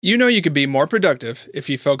You know you could be more productive if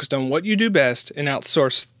you focused on what you do best and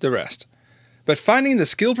outsourced the rest. But finding the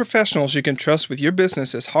skilled professionals you can trust with your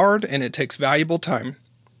business is hard and it takes valuable time.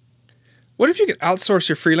 What if you could outsource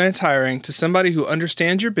your freelance hiring to somebody who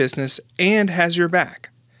understands your business and has your back?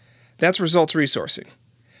 That's Results Resourcing.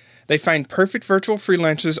 They find perfect virtual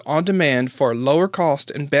freelancers on demand for a lower cost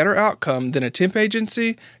and better outcome than a temp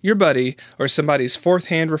agency, your buddy, or somebody's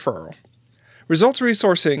fourth-hand referral. Results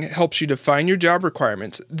Resourcing helps you define your job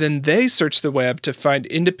requirements, then they search the web to find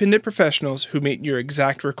independent professionals who meet your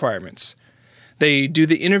exact requirements. They do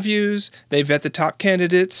the interviews, they vet the top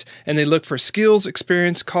candidates, and they look for skills,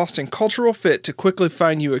 experience, cost, and cultural fit to quickly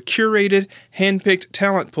find you a curated, hand-picked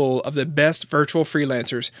talent pool of the best virtual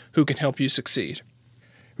freelancers who can help you succeed.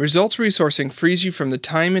 Results Resourcing frees you from the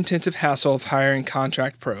time-intensive hassle of hiring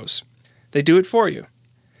contract pros. They do it for you.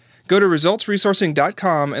 Go to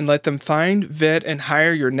resultsresourcing.com and let them find, vet, and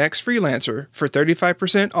hire your next freelancer for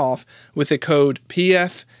 35% off with the code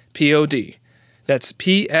PFPOD. That's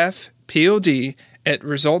PFPOD at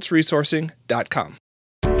resultsresourcing.com.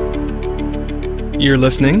 You're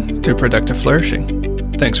listening to Productive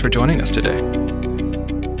Flourishing. Thanks for joining us today.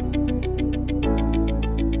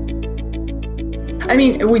 I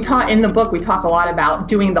mean, we talk a lot about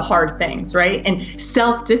doing the hard things, right? And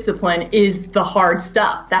self-discipline is the hard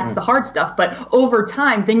stuff. That's the hard stuff. But over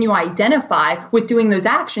time, then you identify with doing those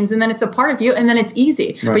actions, and then it's a part of you, and then it's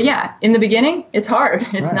easy. Right. But yeah, in the beginning, it's hard.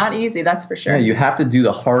 It's not easy, that's for sure. Yeah, you have to do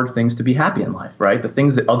the hard things to be happy in life, right? The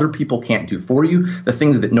things that other people can't do for you, the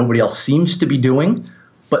things that nobody else seems to be doing.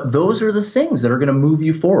 But those are the things that are going to move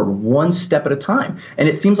you forward one step at a time. And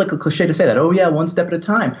it seems like a cliche to say that, oh yeah, one step at a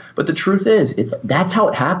time. But the truth is, that's how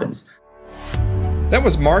it happens. That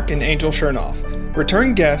was Marc and Angel Chernoff,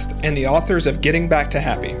 return guest and the authors of Getting Back to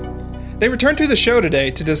Happy. They returned to the show today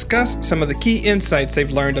to discuss some of the key insights they've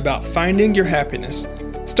learned about finding your happiness,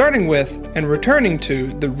 starting with and returning to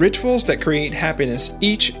the rituals that create happiness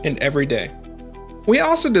each and every day. We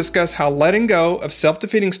also discuss how letting go of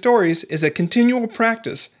self-defeating stories is a continual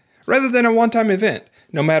practice rather than a one-time event,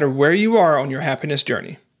 no matter where you are on your happiness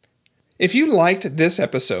journey. If you liked this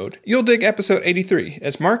episode, you'll dig episode 83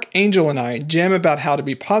 as Marc, Angel, and I jam about how to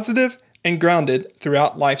be positive and grounded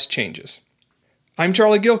throughout life's changes. I'm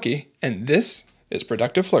Charlie Gilkey, and this is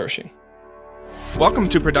Productive Flourishing. Welcome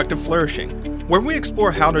to Productive Flourishing, where we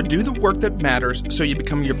explore how to do the work that matters so you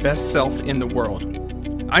become your best self in the world.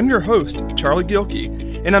 I'm your host, Charlie Gilkey,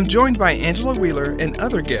 and I'm joined by Angela Wheeler and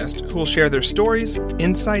other guests who will share their stories,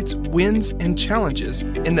 insights, wins, and challenges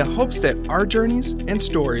in the hopes that our journeys and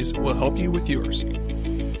stories will help you with yours.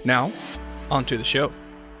 Now, on to the show.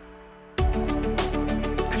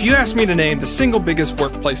 If you ask me to name the single biggest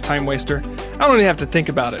workplace time waster, I don't even have to think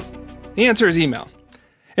about it. The answer is email.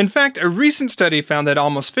 In fact, a recent study found that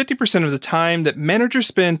almost 50% of the time that managers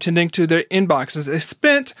spend tending to their inboxes is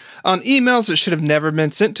spent on emails that should have never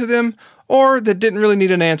been sent to them or that didn't really need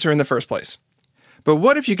an answer in the first place. But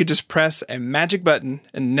what if you could just press a magic button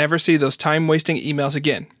and never see those time-wasting emails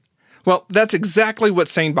again? Well, that's exactly what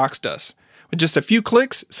SaneBox does. With just a few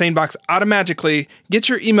clicks, SaneBox automatically gets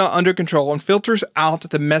your email under control and filters out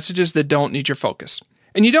the messages that don't need your focus.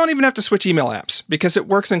 And you don't even have to switch email apps because it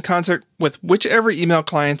works in concert with whichever email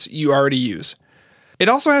clients you already use. It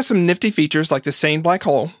also has some nifty features like the Sane Black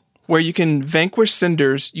Hole, where you can vanquish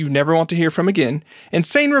senders you never want to hear from again, and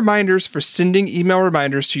Sane Reminders for sending email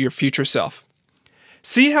reminders to your future self.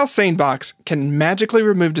 See how SaneBox can magically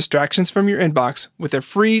remove distractions from your inbox with a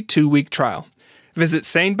free 2-week trial. Visit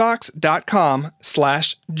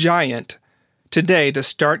sanebox.com/giant today to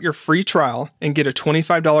start your free trial and get a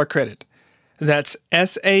 $25 credit. That's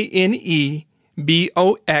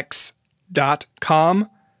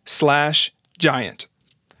sanebox.com/giant.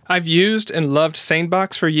 I've used and loved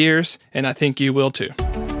SaneBox for years, and I think you will too.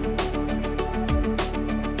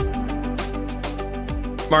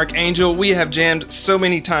 Marc, Angel, we have jammed so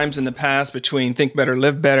many times in the past between Think Better,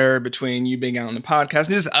 Live Better, between you being out on the podcast,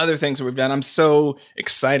 and just other things that we've done. I'm so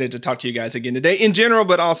excited to talk to you guys again today, in general,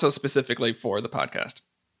 but also specifically for the podcast.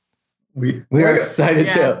 We're excited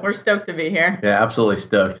too. We're stoked to be here. Yeah, absolutely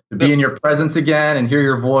stoked to be in your presence again and hear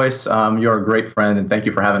your voice. You're a great friend, and thank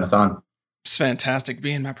you for having us on. It's fantastic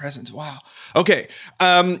being in my presence. Wow. Okay.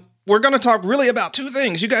 We're going to talk really about two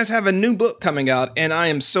things. You guys have a new book coming out, and I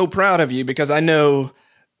am so proud of you because I know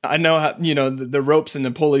how, the ropes and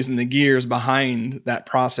the pulleys and the gears behind that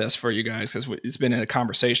process for you guys, because it's been in a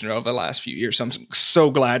conversation over the last few years. So I'm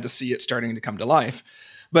so glad to see it starting to come to life.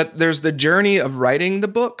 But there's the journey of writing the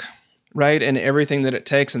book, right? And everything that it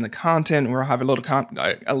takes and the content. We'll have a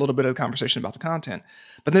little bit of conversation about the content.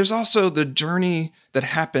 But there's also the journey that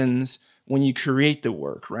happens when you create the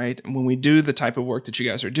work, right? And when we do the type of work that you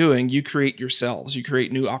guys are doing, you create yourselves, you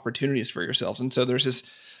create new opportunities for yourselves. And so there's this,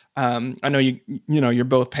 I know you're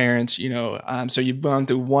both parents, so you've gone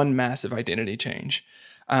through one massive identity change.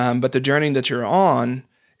 But the journey that you're on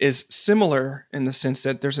is similar in the sense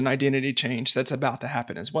that there's an identity change that's about to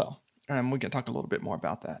happen as well. We can talk a little bit more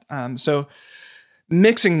about that. So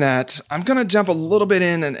mixing that, I'm going to jump a little bit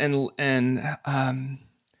in and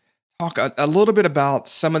talk a little bit about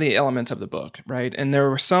some of the elements of the book, right? And there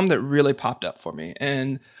were some that really popped up for me.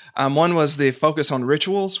 And one was the focus on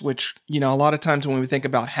rituals, which, a lot of times when we think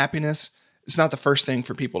about happiness, it's not the first thing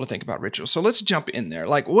for people to think about rituals. So let's jump in there.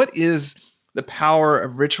 Like, what is the power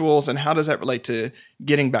of rituals and how does that relate to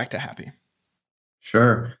getting back to happy?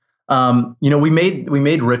 Sure. We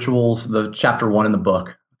made rituals, the chapter 1 in the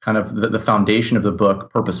book, kind of the foundation of the book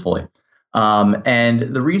purposefully.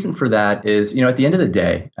 And the reason for that is, at the end of the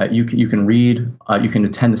day, you can read, you can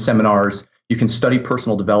attend the seminars, you can study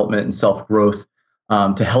personal development and self-growth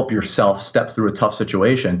to help yourself step through a tough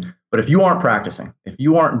situation. But if you aren't practicing, if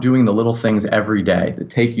you aren't doing the little things every day that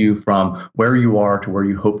take you from where you are to where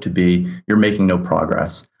you hope to be, you're making no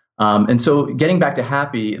progress. And so getting back to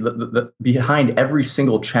happy, behind every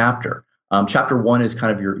single chapter, chapter 1 is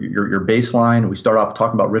kind of your baseline. We start off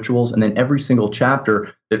talking about rituals, and then every single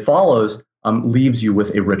chapter that follows leaves you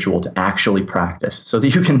with a ritual to actually practice, so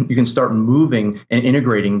that you can start moving and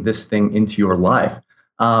integrating this thing into your life.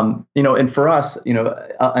 And for us,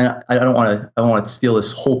 I don't want to steal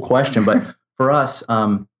this whole question, but for us,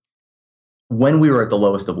 when we were at the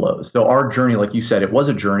lowest of lows, so our journey, like you said, it was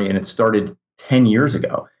a journey, and it started 10 years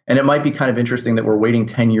ago. And it might be kind of interesting that we're waiting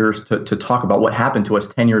 10 years to talk about what happened to us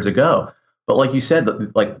 10 years ago. But like you said,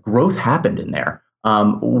 like growth happened in there.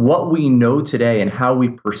 What we know today and how we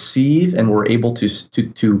perceive, and we're able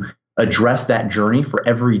to address that journey for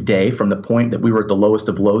every day from the point that we were at the lowest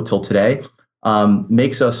of low till today,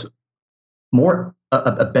 makes us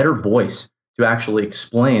a better voice to actually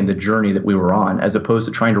explain the journey that we were on, as opposed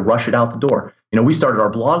to trying to rush it out the door. We started our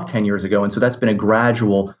blog 10 years ago, and so that's been a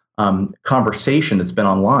gradual conversation that's been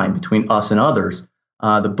online between us and others.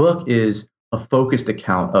 The book is a focused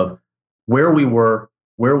account of where we were,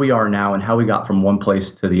 where we are now, and how we got from one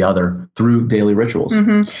place to the other through daily rituals.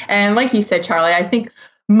 Mm-hmm. And like you said, Charlie, I think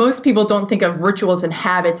most people don't think of rituals and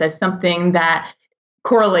habits as something that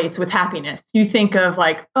correlates with happiness. You think of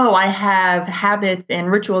like, oh, I have habits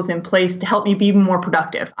and rituals in place to help me be more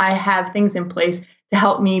productive. I have things in place to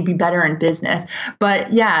help me be better in business.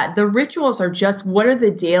 But yeah, the rituals are just what are the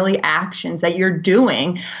daily actions that you're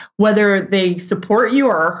doing, whether they support you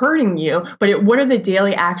or are hurting you, but what are the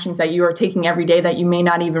daily actions that you are taking every day that you may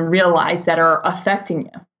not even realize that are affecting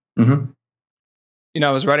you? Mm-hmm.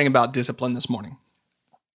 I was writing about discipline this morning.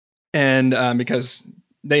 And because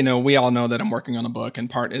we all know that I'm working on a book, and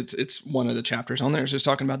it's one of the chapters on there is just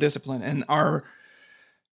talking about discipline and our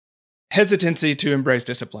hesitancy to embrace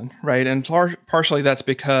discipline, right? And partially that's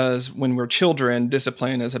because when we're children,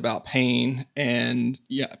 discipline is about pain and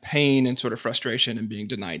sort of frustration and being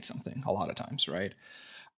denied something a lot of times, right?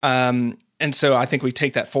 And so I think we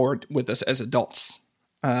take that forward with us as adults,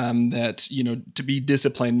 that, to be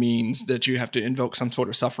disciplined means that you have to invoke some sort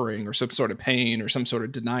of suffering or some sort of pain or some sort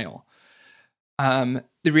of denial.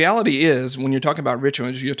 The reality is, when you're talking about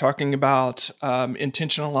rituals, you're talking about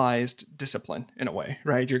intentionalized discipline in a way,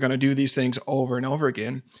 right? You're going to do these things over and over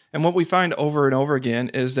again. And what we find over and over again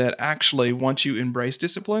is that actually, once you embrace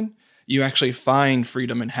discipline, you actually find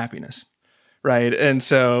freedom and happiness, right? And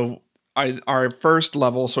so our first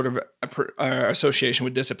level sort of association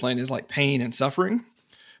with discipline is like pain and suffering.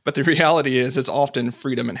 But the reality is it's often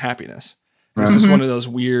freedom and happiness. So it's just one of those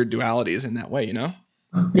weird dualities in that way,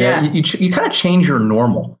 Yeah, you kind of change your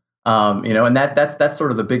normal, and that's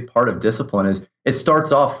sort of the big part of discipline. Is it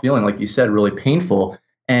starts off feeling, like you said, really painful,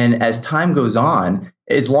 and as time goes on,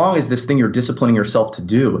 as long as this thing you're disciplining yourself to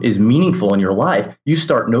do is meaningful in your life, you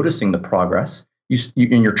start noticing the progress. And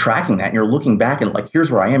you're tracking that, and you're looking back and like,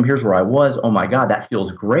 here's where I am, here's where I was. Oh my God, that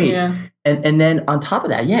feels great. Yeah. And then on top of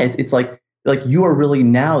that, it's like you are really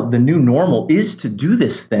now, the new normal is to do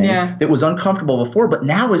this thing that was uncomfortable before, but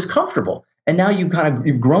now is comfortable. And now you've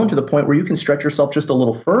grown to the point where you can stretch yourself just a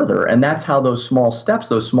little further. And that's how those small steps,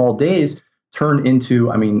 those small days turn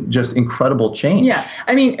into, just incredible change. Yeah.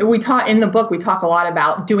 In the book, we talk a lot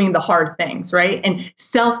about doing the hard things, right? And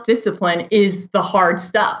self-discipline is the hard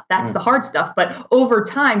stuff. That's the hard stuff. But over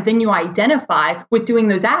time, then you identify with doing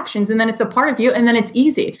those actions, and then it's a part of you, and then it's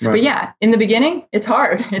easy. Right. But yeah, in the beginning, it's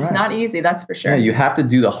hard. It's not easy. That's for sure. Yeah, you have to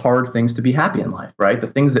do the hard things to be happy in life, right? The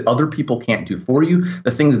things that other people can't do for you,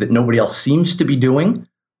 the things that nobody else seems to be doing,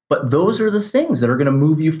 But those are the things that are going to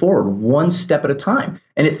move you forward one step at a time.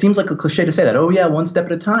 And it seems like a cliche to say that, oh yeah, one step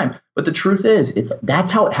at a time. But the truth is,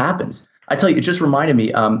 that's how it happens. I tell you, it just reminded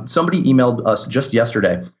me, somebody emailed us just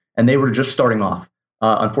yesterday and they were just starting off.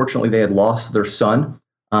 Unfortunately, they had lost their son.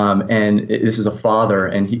 And this is a father,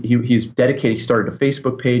 and he's dedicated. He started a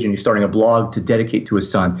Facebook page and he's starting a blog to dedicate to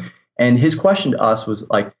his son. And his question to us was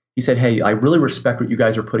like, he said, hey, I really respect what you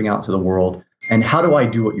guys are putting out to the world. And how do I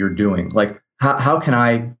do what you're doing? Like, how can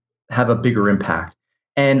I have a bigger impact?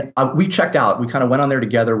 And we checked out. We kind of went on there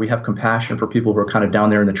together. We have compassion for people who are kind of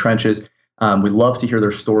down there in the trenches. We love to hear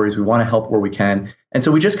their stories. We want to help where we can. And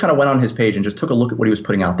so we just kind of went on his page and just took a look at what he was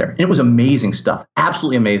putting out there. And it was amazing stuff,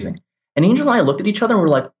 absolutely amazing. And Angel and I looked at each other and we were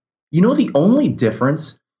like, you know, the only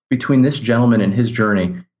difference between this gentleman and his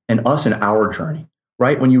journey and us and our journey,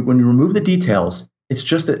 right? When you remove the details, it's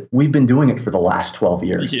just that we've been doing it for the last 12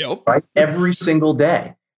 years, right? Every single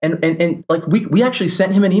day. And like we actually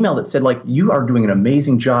sent him an email that said, like, you are doing an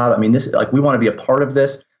amazing job. I mean, this, like, we want to be a part of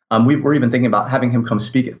this. We're even thinking about having him come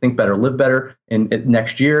speak at Think Better, Live Better in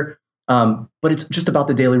next year. But it's just about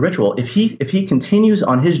the daily ritual. If he continues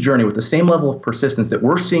on his journey with the same level of persistence that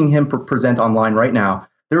we're seeing him present online right now,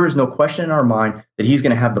 there is no question in our mind that he's going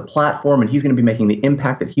to have the platform and he's going to be making the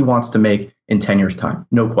impact that he wants to make in 10 years' time.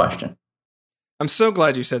 No question. I'm so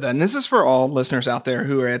glad you said that. And this is for all listeners out there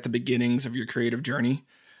who are at the beginnings of your creative journey.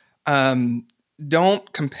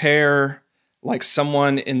 Don't compare like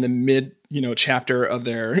someone in the mid, chapter of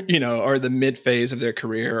their, or the mid phase of their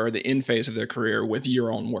career or the end phase of their career with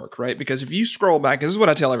your own work, right? Because if you scroll back, this is what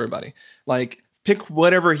I tell everybody, like, pick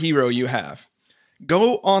whatever hero you have,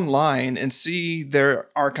 go online and see their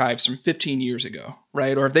archives from 15 years ago,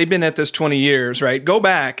 right? Or if they've been at this 20 years, right? Go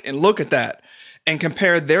back and look at that and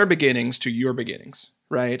compare their beginnings to your beginnings,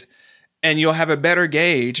 right? And you'll have a better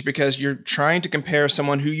gauge because you're trying to compare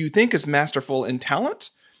someone who you think is masterful in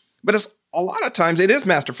talent, but it's a lot of times it is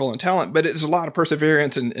masterful in talent, but it's a lot of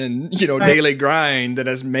perseverance and right. daily grind that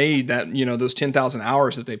has made that, those 10,000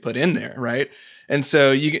 hours that they put in there. Right. And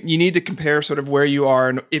so you need to compare sort of where you are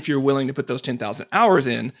and if you're willing to put those 10,000 hours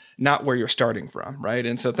in, not where you're starting from. Right.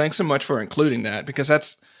 And so thanks so much for including that, because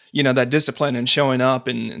that's, that discipline and showing up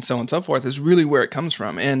and so on and so forth is really where it comes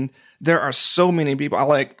from. And there are so many people. I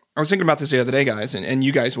was thinking about this the other day, guys, and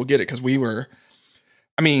you guys will get it because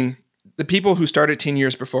the people who started 10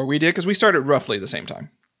 years before we did, because we started roughly the same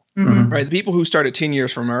time, right? The people who started 10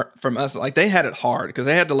 years from us, like, they had it hard because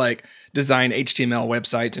they had to like design HTML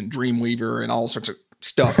websites and Dreamweaver and all sorts of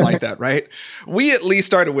stuff like that, right? We at least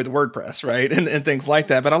started with WordPress, right? And things like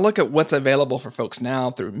that. But I look at what's available for folks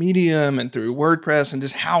now through Medium and through WordPress and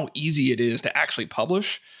just how easy it is to actually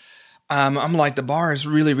publish. I'm like, the bar is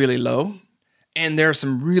really, really low. And there are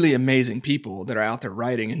some really amazing people that are out there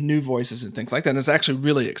writing and new voices and things like that. And it's actually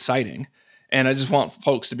really exciting. And I just want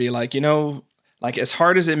folks to be like, like, as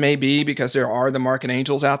hard as it may be, because there are the Marc and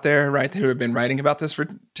Angels out there, right, who have been writing about this for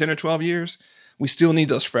 10 or 12 years, we still need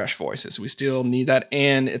those fresh voices. We still need that.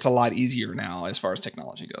 And it's a lot easier now as far as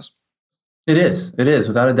technology goes. It is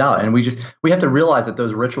without a doubt. And we have to realize that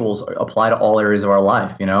those rituals apply to all areas of our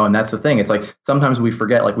life, and that's the thing. It's like sometimes we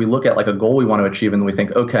forget, like, we look at like a goal we want to achieve and we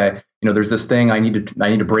think, okay, there's this thing I need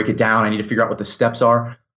to break it down. I need to figure out what the steps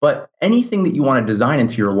are. But anything that you want to design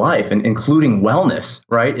into your life, and including wellness,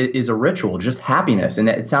 right, is a ritual, just happiness. And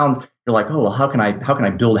it sounds, you're like, oh, well, how can I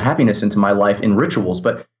build happiness into my life in rituals?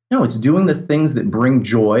 But no, it's doing the things that bring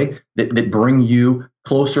joy, that bring you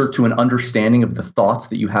closer to an understanding of the thoughts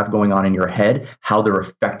that you have going on in your head, how they're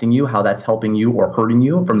affecting you, how that's helping you or hurting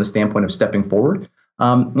you from the standpoint of stepping forward.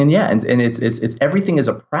 And it's everything is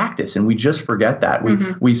a practice, and we just forget that.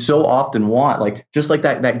 We so often want, like, just like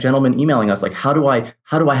that gentleman emailing us, like, how do I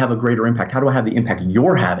have a greater impact? How do I have the impact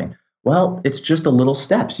you're having? Well, it's just a little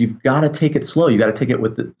steps. You've got to take it slow. You got to take it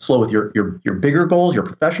slow with your bigger goals, your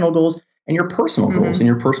professional goals, and your personal goals and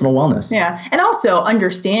your personal wellness. Yeah, and also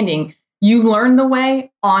understanding. You learn the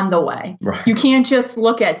way on the way. Right. You can't just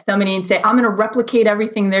look at somebody and say, I'm going to replicate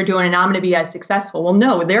everything they're doing and I'm going to be as successful. Well,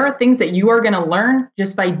 no, there are things that you are going to learn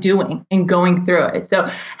just by doing and going through it. So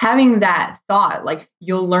having that thought, like,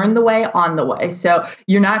 you'll learn the way on the way. So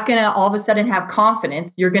you're not going to all of a sudden have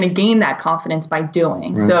confidence. You're going to gain that confidence by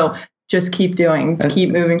doing. Mm-hmm. So just keep doing,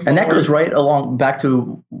 keep moving forward. And that goes right along back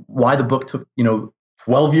to why the book took,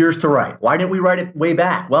 12 years to write. Why didn't we write it way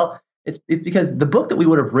back? Well, it's because the book that we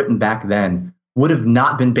would have written back then would have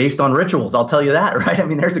not been based on rituals. I'll tell you that, right? I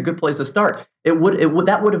mean, there's a good place to start. That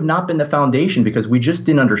would have not been the foundation because we just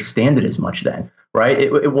didn't understand it as much then, right?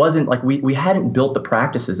 It wasn't like we hadn't built the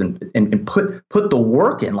practices and put the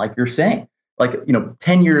work in, like you're saying. Like,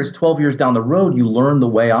 10 years, 12 years down the road, you learn the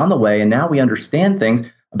way on the way. And now we understand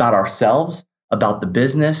things about ourselves, about the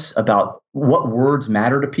business, about what words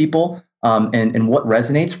matter to people, and what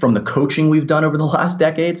resonates from the coaching we've done over the last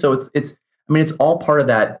decade. So it's all part of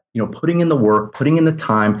that, putting in the work, putting in the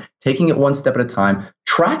time, taking it one step at a time,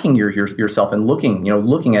 tracking yourself and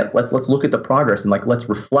looking at, let's look at the progress and let's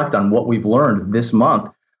reflect on what we've learned this month,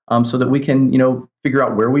 so that we can, figure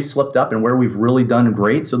out where we slipped up and where we've really done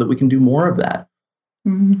great so that we can do more of that.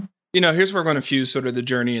 Mm-hmm. Here's where we're going to fuse sort of the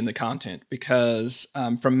journey and the content, because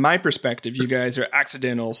from my perspective, you guys are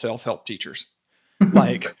accidental self-help teachers.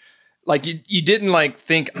 Like you didn't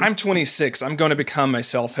think, I'm 26, I'm going to become a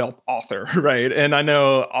self-help author, right? And I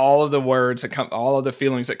know all of the words that come, all of the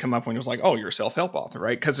feelings that come up when you're oh, you're a self-help author,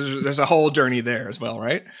 right? Because there's a whole journey there as well,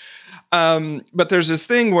 right? But there's this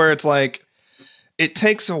thing where it's it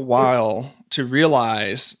takes a while to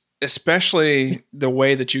realize, especially the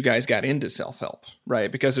way that you guys got into self-help,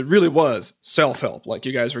 right? Because it really was self-help.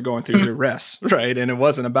 You guys were going through duress, right? And it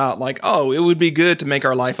wasn't about oh, it would be good to make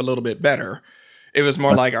our life a little bit better. It was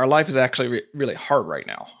more our life is actually really hard right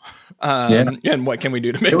now. And what can we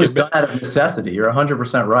do to make it better? It was done out of necessity. You're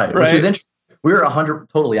 100% right. Which is interesting. We were 100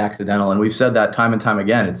 totally accidental. And we've said that time and time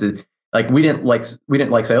again. It's we didn't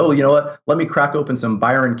say, oh, you know what? Let me crack open some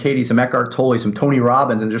Byron Katie, some Eckhart Tolle, some Tony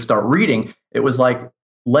Robbins and just start reading. It was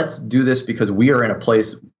let's do this because we are in a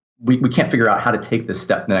place we can't figure out how to take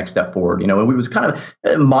the next step forward. And it was kind of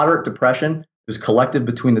moderate depression. It was collective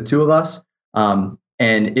between the two of us.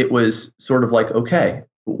 And it was sort of okay,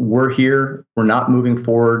 we're here. We're not moving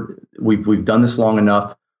forward. We've done this long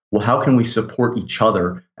enough. Well, how can we support each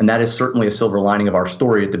other? And that is certainly a silver lining of our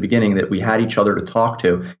story at the beginning, that we had each other to talk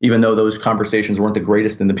to, even though those conversations weren't the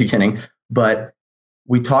greatest in the beginning. But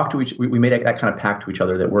we talked to we made that kind of pact to each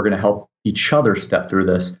other that we're going to help each other step through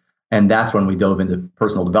this. And that's when we dove into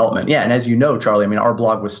personal development. Yeah. And as you know, Charlie, our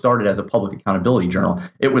blog was started as a public accountability journal.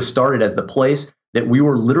 It was started as the place that we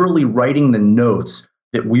were literally writing the notes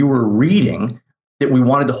that we were reading that we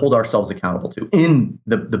wanted to hold ourselves accountable to in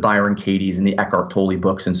the Byron Katie's and the Eckhart Tolle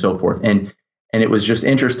books and so forth. And it was just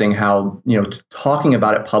interesting how, talking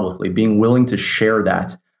about it publicly, being willing to share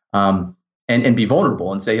that, and be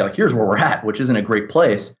vulnerable and say, here's where we're at, which isn't a great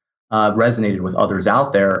place, resonated with others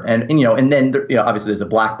out there. And then there, obviously there's a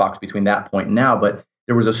black box between that point and now, but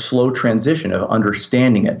there was a slow transition of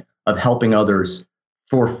understanding it, of helping others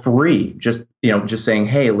for free, just saying,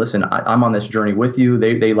 hey, listen, I'm on this journey with you.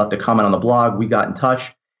 They left a comment on the blog. We got in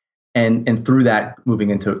touch, and through that, moving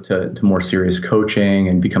into more serious coaching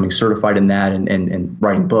and becoming certified in that, and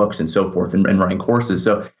writing books and so forth, and running courses.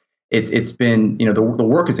 So it's been, the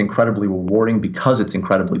work is incredibly rewarding because it's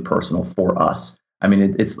incredibly personal for us.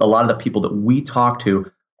 It's a lot of the people that we talk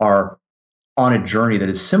to are on a journey that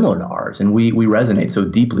is similar to ours, and we resonate so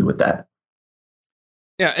deeply with that.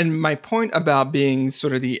 Yeah, and my point about being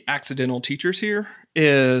sort of the accidental teachers here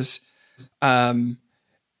is, even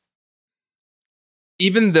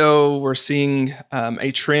though we're seeing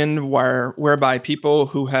a trend whereby people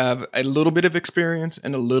who have a little bit of experience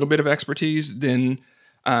and a little bit of expertise then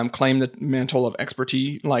claim the mantle of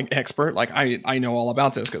expertise, expert, I know all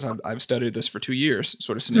about this because I've studied this for 2 years,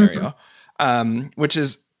 sort of scenario, which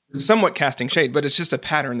is somewhat casting shade, but it's just a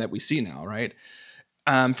pattern that we see now, right?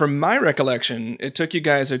 From my recollection, it took you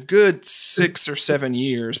guys a good 6 or 7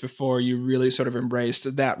 years before you really sort of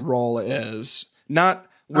embraced that role as not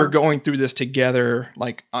we're going through this together,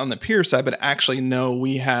 on the peer side, but actually no,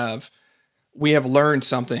 we have learned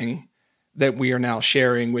something that we are now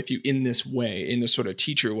sharing with you in this way, in this sort of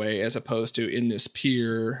teacher way, as opposed to in this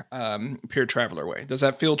peer traveler way. Does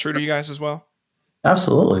that feel true to you guys as well?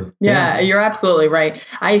 Absolutely. Yeah, you're absolutely right.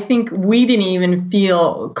 I think we didn't even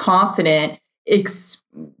feel confident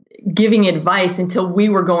giving advice until we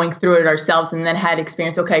were going through it ourselves and then had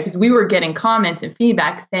experience. Okay, because we were getting comments and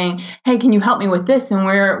feedback saying, hey, can you help me with this? And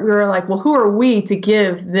we were like, well, who are we to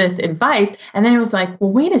give this advice? And then it was like,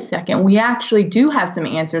 well, wait a second, we actually do have some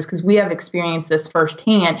answers because we have experienced this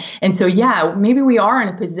firsthand. And so, yeah, maybe we are in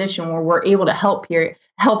a position where we're able to help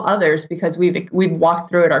others because we've walked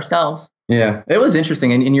through it ourselves. Yeah, it was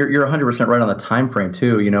interesting. And you're 100% right on the time frame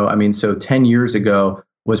too. So 10 years ago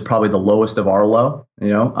was probably the lowest of our low,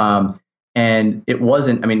 and it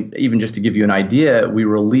wasn't, even just to give you an idea, we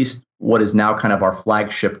released what is now kind of our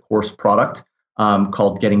flagship course product,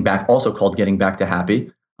 called Getting Back to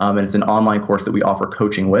Happy. And it's an online course that we offer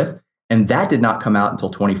coaching with. And that did not come out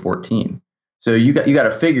until 2014. So you got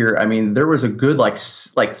to figure, there was a good like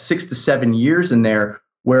 6 to 7 years in there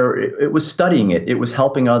where it was studying it. It was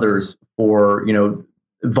helping others for,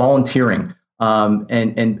 volunteering,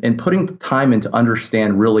 and putting time in to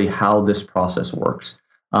understand really how this process works.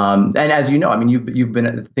 And as you know, I mean, you've been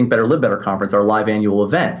at the Think Better, Live Better conference, our live annual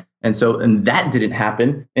event. And that didn't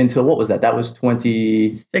happen until what was that? That was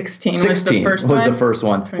 2016 was the first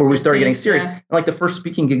one where we started getting serious. Yeah. Like the first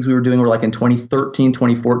speaking gigs we were doing were like in 2013,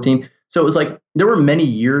 2014. So it was like there were many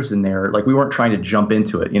years in there, like we weren't trying to jump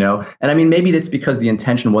into it, And I mean, maybe that's because the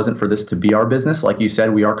intention wasn't for this to be our business. Like you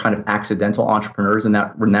said, we are kind of accidental entrepreneurs in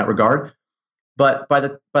that regard. But by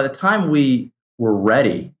the time we were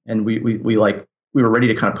ready and we were ready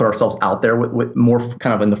to kind of put ourselves out there with more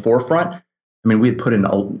kind of in the forefront. I mean, we had put in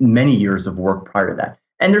many years of work prior to that,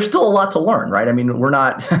 and there's still a lot to learn, right? I mean, we're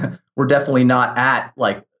definitely not at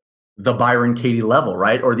like the Byron Katie level,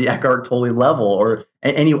 right, or the Eckhart Tolle level, or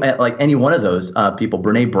any one of those people.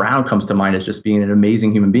 Brene Brown comes to mind as just being an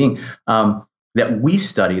amazing human being that we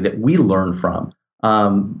study, that we learn from.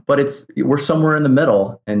 But we're somewhere in the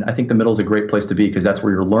middle, and I think the middle is a great place to be because that's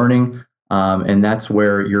where you're learning. And that's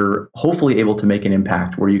where you're hopefully able to make an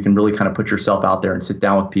impact, where you can really kind of put yourself out there and sit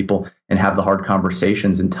down with people and have the hard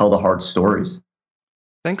conversations and tell the hard stories.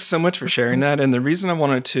 Thanks so much for sharing that. And the reason I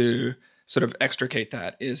wanted to sort of extricate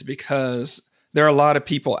that is because there are a lot of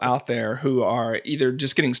people out there who are either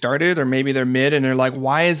just getting started or maybe they're mid and they're like,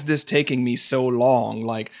 why is this taking me so long?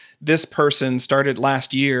 Like this person started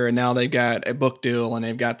last year and now they've got a book deal and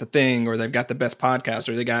they've got the thing, or they've got the best podcast,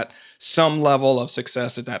 or they got some level of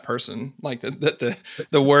success that person, like the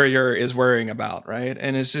worrier is worrying about, right?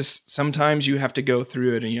 And it's just sometimes you have to go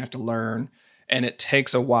through it and you have to learn, and it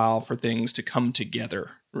takes a while for things to come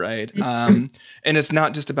together. Right. And it's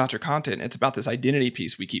not just about your content. It's about this identity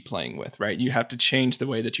piece we keep playing with, right? You have to change the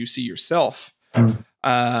way that you see yourself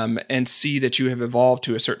and see that you have evolved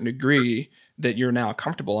to a certain degree that you're now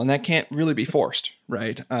comfortable. And that can't really be forced.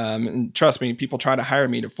 Right. And trust me, people try to hire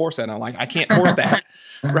me to force that. And I'm like, I can't force that.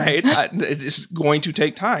 Right. It's going to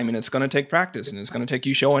take time, and it's going to take practice, and it's going to take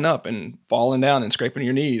you showing up and falling down and scraping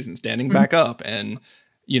your knees and standing back up and,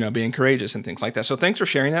 being courageous and things like that. So thanks for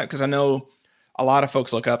sharing that, because I know a lot of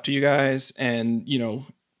folks look up to you guys and,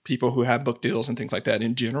 people who have book deals and things like that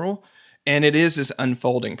in general. And it is this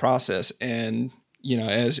unfolding process. And,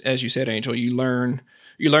 as you said, Angel, you learn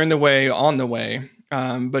the way on the way,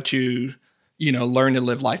 but you learn to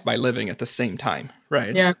live life by living at the same time.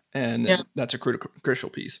 Right. Yeah. And that's a crucial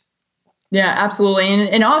piece. Yeah, absolutely.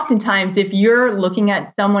 And oftentimes, if you're looking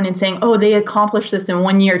at someone and saying, oh, they accomplished this in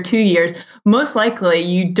 1 year, 2 years, most likely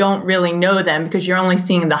you don't really know them because you're only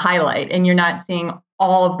seeing the highlight and you're not seeing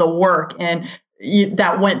all of the work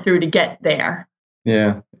that went through to get there.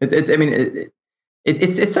 Yeah,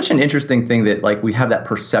 it's such an interesting thing that like we have that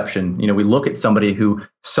perception. We look at somebody who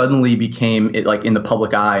suddenly became like in the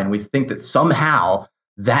public eye, and we think that somehow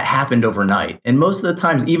that happened overnight. And most of the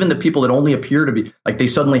times, even the people that only appear to be like they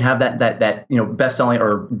suddenly have that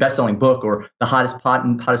best-selling book or the hottest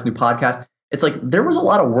new podcast. It's like there was a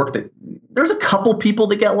lot of work there's a couple people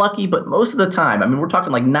that get lucky, but most of the time, I mean, we're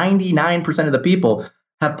talking like 99% of the people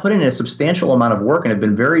have put in a substantial amount of work and have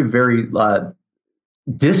been very, very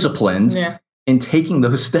disciplined in taking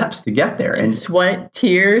those steps to get there. And sweat,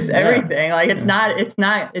 tears, everything. Like it's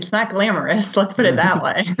not glamorous. Let's put it that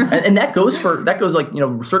way. and that goes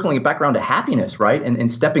circling it back around to happiness, right?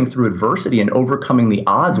 And stepping through adversity and overcoming the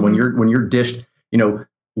odds when you're dished,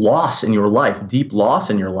 loss in your life, deep loss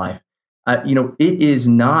in your life. It is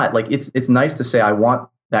not like it's nice to say, I want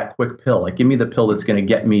that quick pill. Like, give me the pill that's going to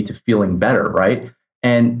get me to feeling better. Right.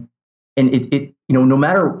 And it no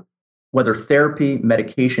matter whether therapy,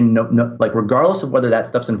 medication, like regardless of whether that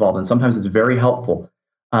stuff's involved, and sometimes it's very helpful.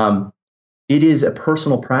 It is a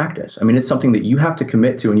personal practice. I mean, it's something that you have to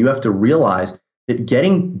commit to, and you have to realize that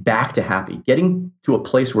getting back to happy, getting to a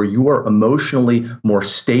place where you are emotionally more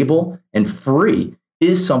stable and free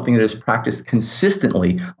is something that is practiced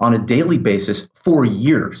consistently on a daily basis for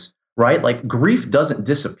years, right? Like grief doesn't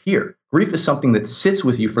disappear. Grief is something that sits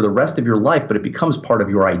with you for the rest of your life, but it becomes part of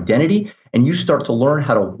your identity, and you start to learn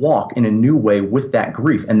how to walk in a new way with that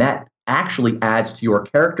grief. And that actually adds to your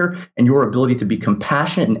character and your ability to be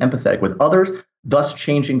compassionate and empathetic with others, thus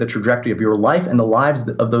changing the trajectory of your life and the lives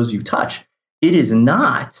of those you touch. It is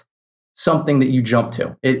not something that you jump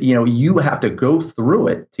to. You have to go through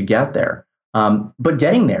it to get there. But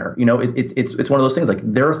getting there, it's one of those things. Like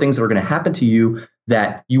there are things that are going to happen to you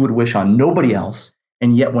that you would wish on nobody else.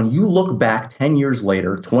 And yet when you look back 10 years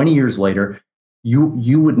later, 20 years later,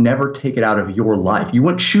 you would never take it out of your life. You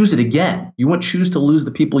wouldn't choose it again. You wouldn't choose to lose the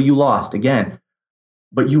people you lost again.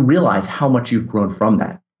 But you realize how much you've grown from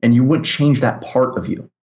that. And you wouldn't change that part of you.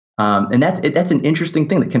 And that's an interesting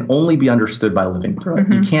thing that can only be understood by living through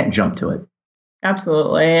it. You can't jump to it.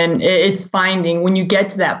 Absolutely. And it's finding when you get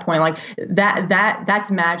to that point, like that's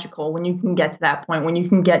magical when you can get to that point, when you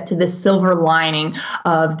can get to the silver lining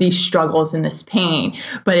of these struggles and this pain.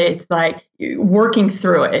 But it's like working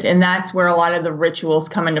through it. And that's where a lot of the rituals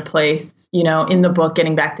come into place, in the book,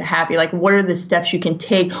 Getting Back to Happy. Like, what are the steps you can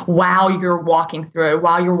take while you're walking through it,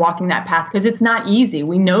 while you're walking that path? Because it's not easy.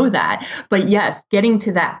 We know that. But yes, getting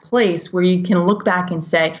to that place where you can look back and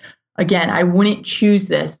say, again, I wouldn't choose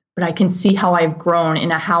this, but I can see how I've grown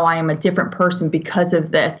and how I am a different person because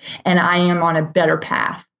of this. And I am on a better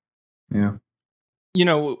path. Yeah.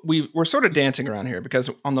 We're sort of dancing around here because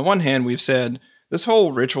on the one hand, we've said this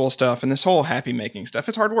whole ritual stuff and this whole happy making stuff,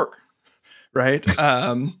 it's hard work, right?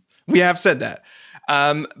 We have said that.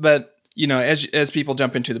 But as people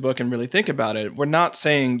jump into the book and really think about it, we're not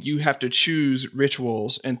saying you have to choose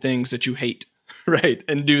rituals and things that you hate, right?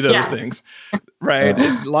 And do those things, right?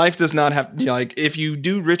 Life does not have, if you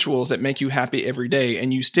do rituals that make you happy every day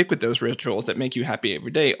and you stick with those rituals that make you happy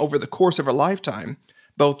every day over the course of a lifetime,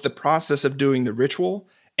 both the process of doing the ritual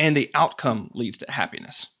and the outcome leads to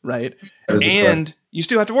happiness, right? And you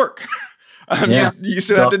still have to work. You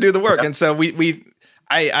still have to do the work. And so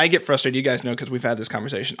I get frustrated. You guys know, because we've had this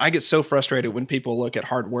conversation. I get so frustrated when people look at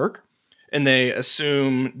hard work and they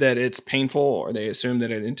assume that it's painful, or they assume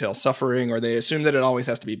that it entails suffering, or they assume that it always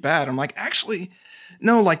has to be bad. I'm like, actually,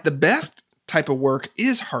 no, like the best type of work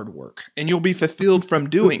is hard work and you'll be fulfilled from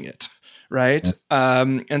doing it. Right.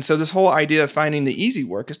 And so this whole idea of finding the easy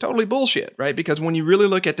work is totally bullshit. Right. Because when you really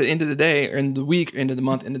look at the end of the day, or in the week, end of the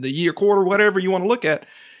month, end of the year, quarter, whatever you want to look at,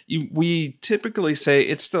 we typically say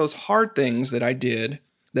it's those hard things that I did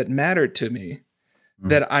that mattered to me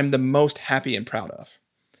that I'm the most happy and proud of.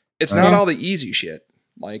 It's not all the easy shit.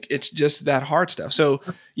 Like, it's just that hard stuff. So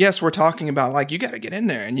yes, we're talking about like, you got to get in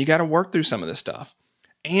there and you got to work through some of this stuff,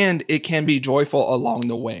 and it can be joyful along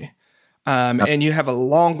the way. And you have a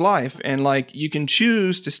long life, and like, you can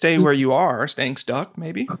choose to stay where you are, staying stuck,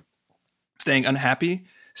 maybe staying unhappy,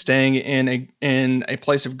 staying in a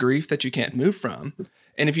place of grief that you can't move from.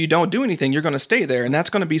 And if you don't do anything, you're going to stay there, and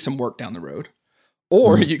that's going to be some work down the road.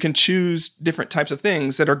 Or you can choose different types of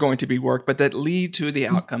things that are going to be work, but that lead to the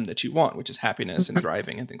outcome that you want, which is happiness and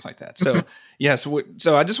thriving and things like that. So yes.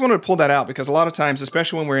 So I just wanted to pull that out because a lot of times,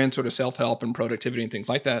 especially when we're in sort of self-help and productivity and things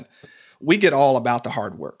like that, we get all about the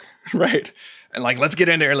hard work, right? And like, let's get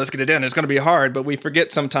in there and let's get it done. It's going to be hard, but we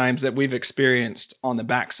forget sometimes that we've experienced on the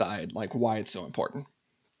backside, like why it's so important.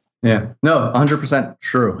 Yeah, no, 100%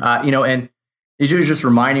 true. And you were just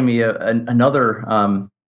reminding me of another,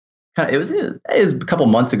 it was a couple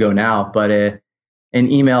months ago now, but an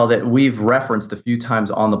email that we've referenced a few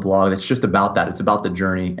times on the blog. That's just about that. It's about the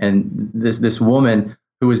journey. And this woman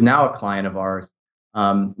who is now a client of ours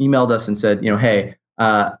emailed us and said, hey,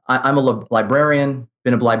 I'm a librarian,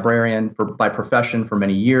 been a librarian by profession for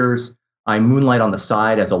many years. I moonlight on the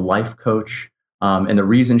side as a life coach. And the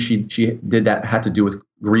reason she did that had to do with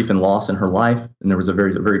grief and loss in her life. And there was a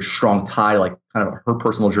very, very strong tie, like kind of her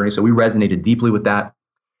personal journey. So we resonated deeply with that.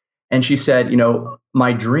 And she said,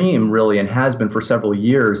 my dream really, and has been for several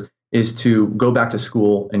years, is to go back to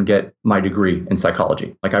school and get my degree in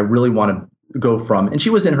psychology. Like, I really want to go from, and she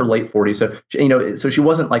was in her late 40s. So, so she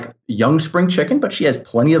wasn't like a young spring chicken, but she has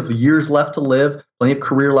plenty of years left to live, plenty of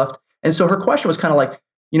career left. And so her question was kind of like,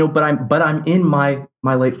 but I'm in my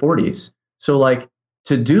late 40s. So like,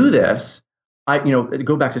 to do this,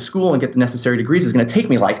 go back to school and get the necessary degrees is going to take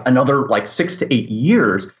me like another like 6 to 8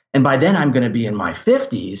 years. And by then I'm going to be in my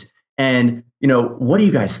 50s. And, what do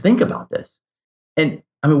you guys think about this? And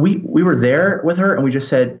I mean, we were there with her and we just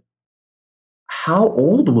said, how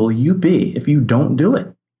old will you be if you don't do it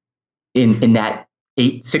in that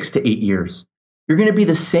 6 to 8 years? You're going to be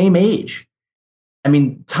the same age. I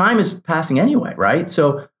mean, time is passing anyway, right?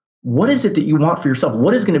 So what is it that you want for yourself?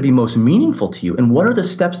 What is going to be most meaningful to you? And what are the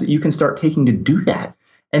steps that you can start taking to do that?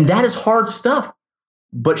 And that is hard stuff.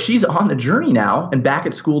 But she's on the journey now and back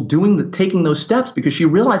at school taking those steps because she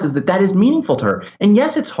realizes that is meaningful to her. And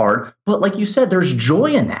yes, it's hard, but like you said, there's joy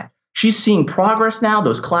in that. She's seeing progress now.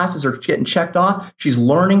 Those classes are getting checked off. She's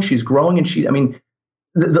learning, she's growing, and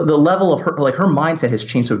the level of her mindset has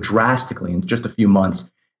changed so drastically in just a few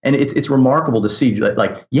months. And it's remarkable to see,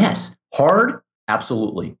 like, yes, hard,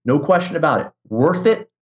 absolutely, no question about it. Worth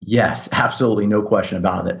it? Yes, absolutely, no question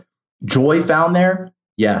about it. Joy found there?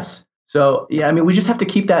 Yes. So, yeah, I mean, we just have to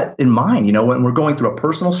keep that in mind, when we're going through a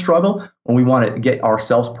personal struggle, when we want to get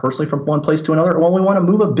ourselves personally from one place to another, or when we want to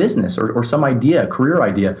move a business or some idea, a career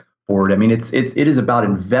idea forward. I mean, it is about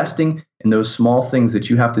investing in those small things that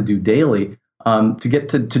you have to do daily to get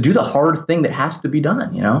to do the hard thing that has to be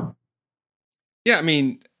done, Yeah, I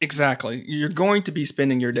mean, exactly. You're going to be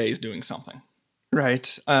spending your days doing something,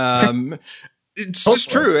 right? It's just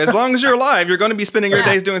true. As long as you're alive, you're going to be spending your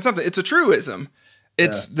days doing something. It's a truism.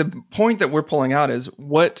 It's the point that we're pulling out is,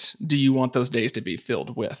 what do you want those days to be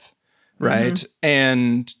filled with, right?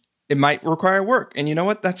 And it might require work. And you know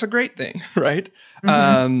what? That's a great thing, right?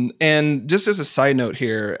 And just as a side note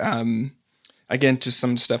here, again, to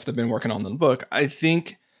some stuff that I've been working on in the book, I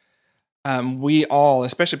think we all,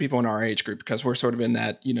 especially people in our age group, because we're sort of in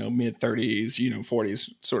that, mid 30s, 40s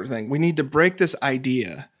sort of thing, we need to break this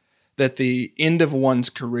idea that the end of one's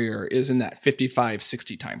career is in that 55,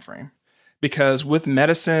 60 timeframe. Because with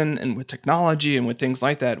medicine and with technology and with things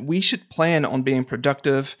like that, we should plan on being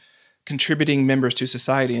productive, contributing members to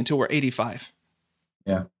society until we're 85.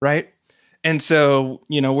 Yeah. Right? And so,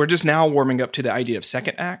 we're just now warming up to the idea of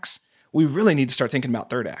second acts. We really need to start thinking about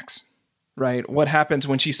third acts, right? What happens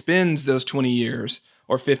when she spends those 20 years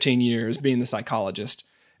or 15 years being the psychologist,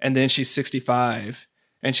 and then she's 65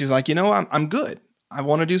 and she's like, I'm good. I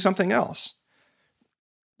want to do something else.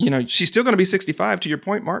 She's still going to be 65, to your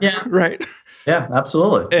point, Mark, right? Yeah,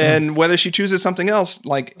 absolutely. And whether she chooses something else,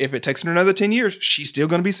 like if it takes her another 10 years, she's still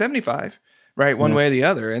going to be 75, right? One way or the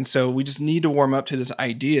other. And so we just need to warm up to this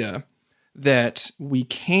idea that we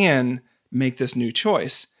can make this new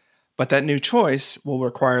choice, but that new choice will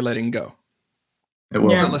require letting go. It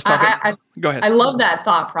will. So let's talk. Go ahead. I love that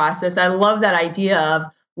thought process. I love that idea of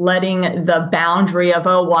letting the boundary of,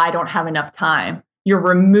 I don't have enough time. You're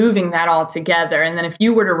removing that altogether. And then if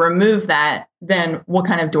you were to remove that, then what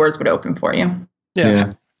kind of doors would open for you?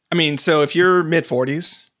 Yeah. I mean, so if you're mid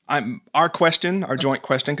 40s, our joint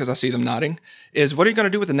question, because I see them nodding, is what are you going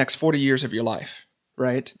to do with the next 40 years of your life,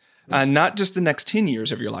 right? Not just the next 10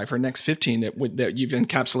 years of your life or next 15 that you've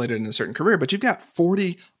encapsulated in a certain career, but you've got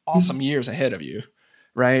 40 awesome years ahead of you,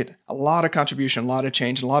 right? A lot of contribution, a lot of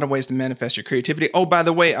change, and a lot of ways to manifest your creativity. Oh, by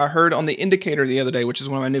the way, I heard on The Indicator the other day, which is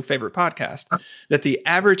one of my new favorite podcasts, that the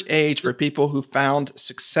average age for people who found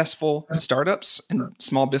successful startups and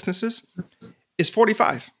small businesses is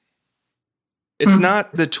 45. It's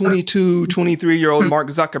not the 22, 23-year-old Mark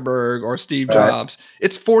Zuckerberg or Steve Jobs.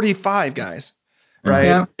 It's 45, guys. Right.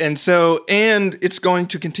 Yeah. And it's going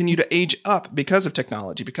to continue to age up because of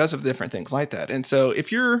technology, because of different things like that. And so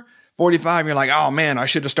if you're 45, you're like, oh man, I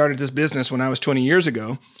should have started this business when I was 20 years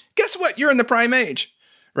ago. Guess what? You're in the prime age,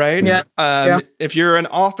 right? Yeah. If you're an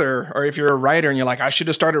author or if you're a writer and you're like, I should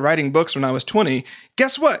have started writing books when I was 20.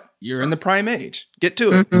 Guess what? You're in the prime age. Get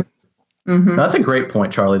to it. That's a great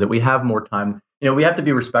point, Charlie, that we have more time. We have to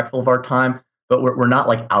be respectful of our time, but we're not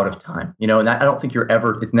like out of time, and I don't think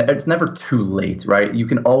it's never too late, right? You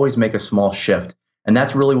can always make a small shift, and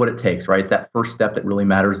that's really what it takes, right? It's that first step that really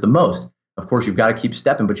matters the most. Of course, you've got to keep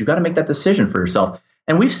stepping, but you've got to make that decision for yourself.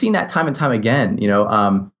 And we've seen that time and time again.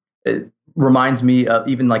 It reminds me of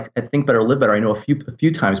even like at Think Better, Live Better. I know a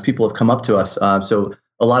few times people have come up to us. So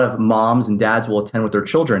a lot of moms and dads will attend with their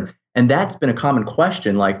children, and that's been a common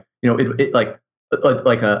question. Like,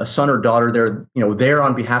 like a son or daughter, they're there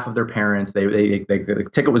on behalf of their parents. The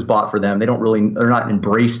ticket was bought for them. They're not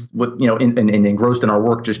embraced with and engrossed in our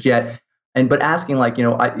work just yet. But asking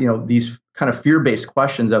these kind of fear-based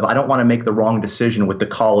questions of, I don't want to make the wrong decision with the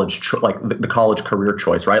college the college career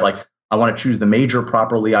choice, right? Like, I want to choose the major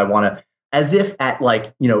properly. I want to, as if at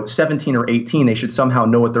 17 or 18 they should somehow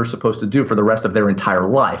know what they're supposed to do for the rest of their entire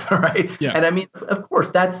life, right? Yeah. And I mean, of course,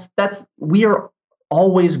 that's we are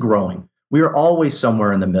always growing. We are always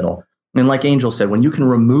somewhere in the middle. And like Angel said, when you can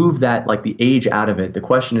remove that, the age out of it, the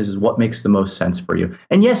question is what makes the most sense for you?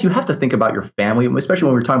 And yes, you have to think about your family, especially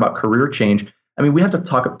when we're talking about career change. I mean, we have to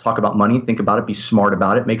talk about money, think about it, be smart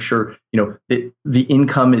about it, make sure, that the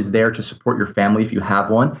income is there to support your family if you have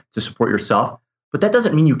one, to support yourself. But that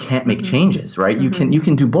doesn't mean you can't make changes, right? You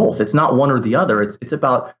can do both. It's not one or the other. It's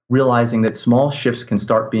about realizing that small shifts can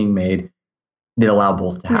start being made that allow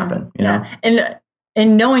both to happen, you know?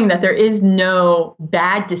 And knowing that there is no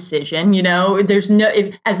bad decision, there's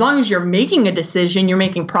as long as you're making a decision, you're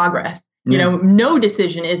making progress. No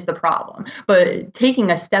decision is the problem, but taking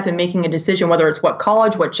a step and making a decision, whether it's what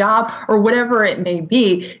college, what job, or whatever it may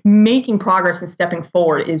be, making progress and stepping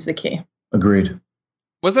forward is the key. Agreed.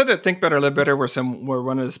 Was that at Think Better, Live Better where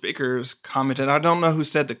one of the speakers commented, I don't know who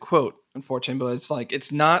said the quote, unfortunately, but it's like,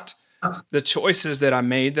 it's not the choices that I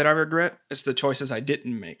made that I regret. It's the choices I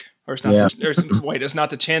didn't make. Or it's not it's not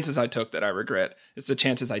the chances I took that I regret. It's the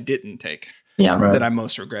chances I didn't take that I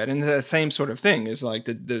most regret. And the same sort of thing is like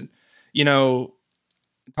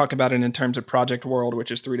talk about it in terms of project world, which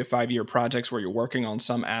is 3 to 5 year projects where you're working on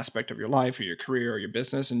some aspect of your life or your career or your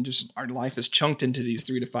business. And just our life is chunked into these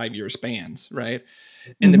 3 to 5 year spans. Right.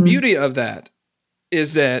 And the beauty of that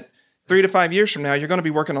is that 3 to 5 years from now, you're going to be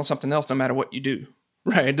working on something else no matter what you do.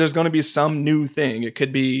 right? There's going to be some new thing. It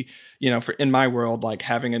could be, in my world, like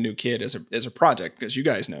having a new kid is a project, because you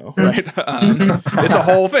guys know, right? It's a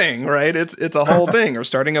whole thing, right? It's a whole thing. Or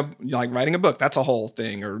starting writing a book, that's a whole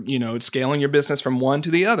thing. Or, scaling your business from one to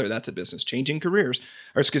the other, that's a business. Changing careers,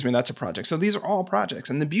 that's a project. So these are all projects.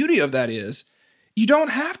 And the beauty of that is you don't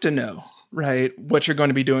have to know, right, what you're going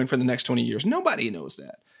to be doing for the next 20 years. Nobody knows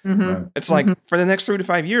that. Mm-hmm. It's like, for the next 3 to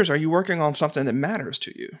 5 years, are you working on something that matters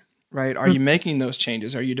to you, right? Are you making those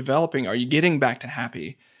changes? Are you developing? Are you getting back to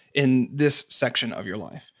happy in this section of your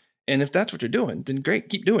life? And if that's what you're doing, then great,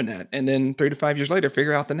 keep doing that. And then 3 to 5 years later,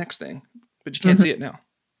 figure out the next thing. But you can't see it now.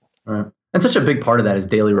 Right. And such a big part of that is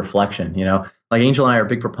daily reflection. Like Angel and I are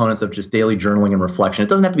big proponents of just daily journaling and reflection. It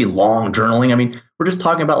doesn't have to be long journaling. I mean, we're just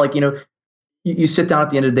talking about like, you sit down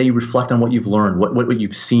at the end of the day, you reflect on what you've learned, what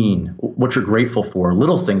you've seen, what you're grateful for,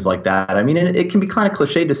 little things like that. I mean, it can be kind of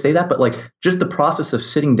cliche to say that, but like just the process of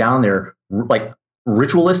sitting down there, like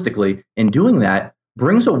ritualistically and doing that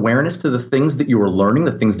brings awareness to the things that you are learning,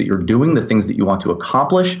 the things that you're doing, the things that you want to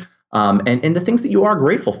accomplish, and the things that you are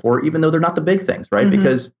grateful for, even though they're not the big things, right? Mm-hmm.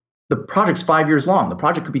 Because the project's 5 years long. The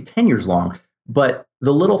project could be 10 years long, but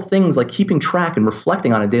the little things like keeping track and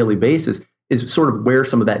reflecting on a daily basis is sort of where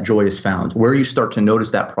some of that joy is found, where you start to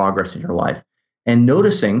notice that progress in your life. And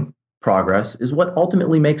noticing progress is what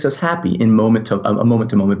ultimately makes us happy in a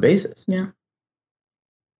moment-to-moment basis. Yeah.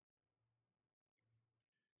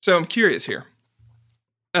 So I'm curious here.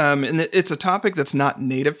 And it's a topic that's not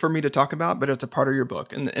native for me to talk about, but it's a part of your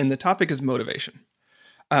book. And the topic is motivation.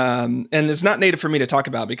 And it's not native for me to talk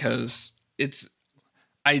about because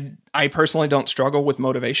I personally don't struggle with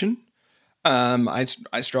motivation. I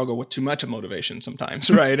struggle with too much of motivation sometimes,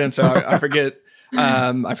 right? And so I forget.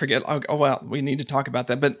 Oh well, we need to talk about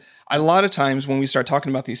that. But a lot of times when we start talking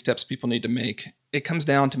about these steps people need to make, it comes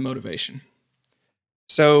down to motivation.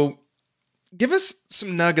 So, give us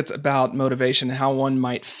some nuggets about motivation, how one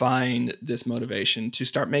might find this motivation to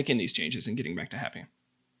start making these changes and getting back to happy.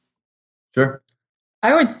 Sure.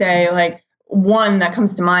 I would say, like, one that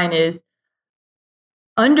comes to mind is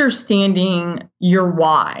understanding your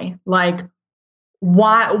why. Like,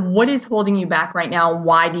 what is holding you back right now?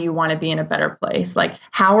 Why do you want to be in a better place? Like,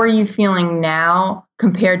 how are you feeling now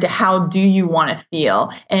compared to how do you want to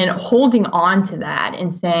feel? And holding on to that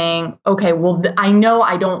and saying, okay, well, I know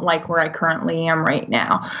I don't like where I currently am right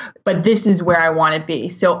now, but this is where I want to be.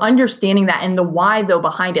 So understanding that, and the why though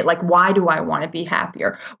behind it, like, why do I want to be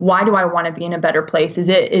happier? Why do I want to be in a better place? Is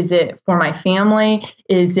it for my family?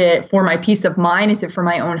 Is it for my peace of mind? Is it for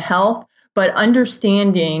my own health? But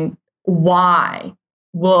understanding why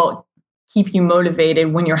will keep you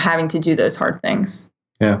motivated when you're having to do those hard things.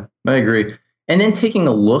 Yeah, I agree. And then taking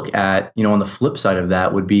a look at, on the flip side of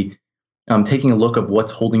that would be taking a look of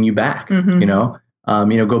what's holding you back.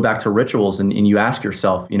 Mm-hmm. Go back to rituals and you ask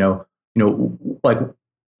yourself, like,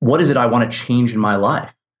 what is it I want to change in my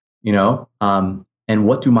life? And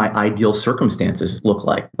what do my ideal circumstances look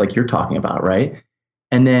like you're talking about, right?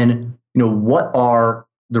 And then, what are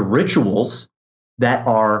the rituals that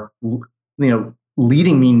are,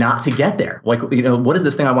 leading me not to get there? Like, what is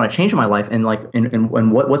this thing I want to change in my life? And like,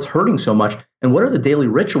 and what's hurting so much? And what are the daily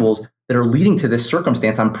rituals that are leading to this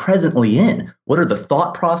circumstance I'm presently in? What are the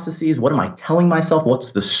thought processes? What am I telling myself?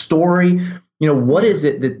 What's the story? What is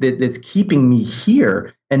it that's keeping me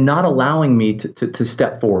here and not allowing me to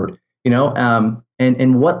step forward?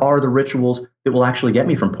 And what are the rituals that will actually get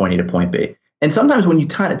me from point A to point B? And sometimes when you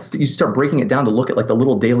start breaking it down to look at like the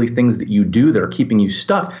little daily things that you do that are keeping you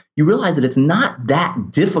stuck, you realize that it's not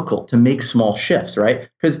that difficult to make small shifts, right?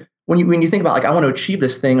 Because when you think about like, I want to achieve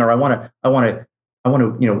this thing, or I want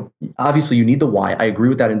to, obviously you need the why. I agree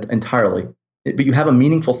with that entirely. But you have a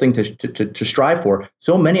meaningful thing to strive for.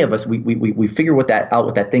 So many of us, we figure what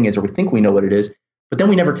that thing is, or we think we know what it is, but then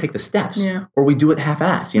we never take the steps, or we do it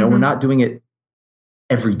half-assed. Mm-hmm. We're not doing it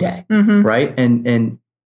every day, mm-hmm. right? And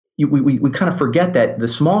we kind of forget that the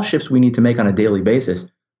small shifts we need to make on a daily basis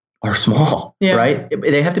are small, right?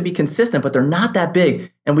 They have to be consistent, but they're not that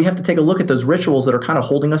big. And we have to take a look at those rituals that are kind of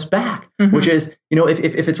holding us back, mm-hmm. which is,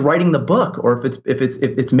 if it's writing the book, or if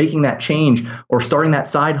it's making that change, or starting that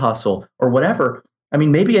side hustle, or whatever. I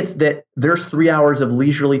mean, maybe it's that there's 3 hours of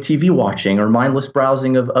leisurely TV watching or mindless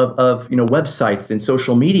browsing of websites and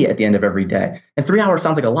social media at the end of every day. And 3 hours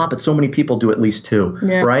sounds like a lot, but so many people do at least 2,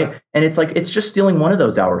 right? And it's like, it's just stealing one of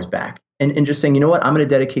those hours back and just saying, you know what, I'm going to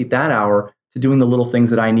dedicate that hour to doing the little things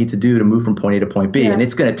that I need to do to move from point A to point B. And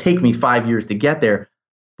it's going to take me 5 years to get there,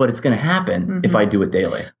 but it's going to happen mm-hmm. if I do it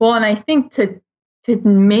daily. Well, and I think to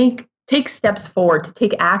take steps forward, to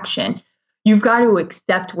take action, you've got to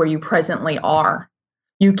accept where you presently are.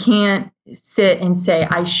 You can't sit and say,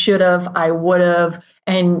 I should have, I would have,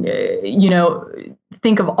 and,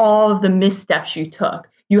 think of all of the missteps you took.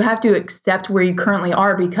 You have to accept where you currently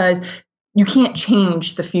are, because you can't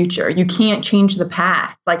change the future. You can't change the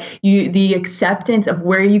past. The acceptance of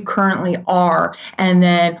where you currently are, and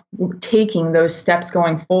then taking those steps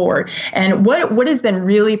going forward. And what has been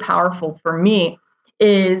really powerful for me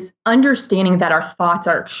is understanding that our thoughts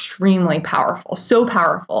are extremely powerful, so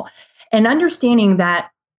powerful, and understanding that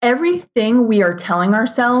everything we are telling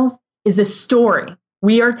ourselves is a story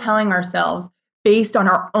we are telling ourselves based on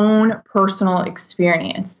our own personal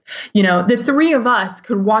experience. The three of us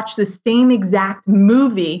could watch the same exact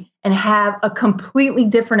movie and have a completely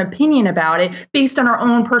different opinion about it based on our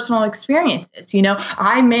own personal experiences.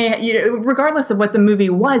 I may, regardless of what the movie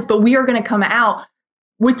was, but we are going to come out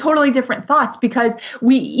with totally different thoughts, because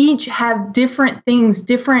we each have different things,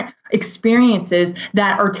 different experiences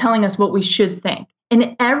that are telling us what we should think.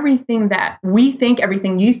 And everything that we think,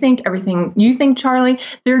 everything you think, Charlie,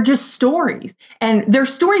 they're just stories. And they're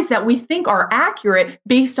stories that we think are accurate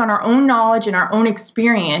based on our own knowledge and our own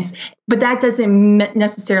experience, but that doesn't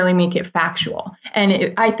necessarily make it factual.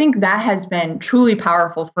 And I think that has been truly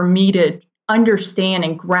powerful for me to understand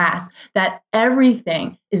and grasp that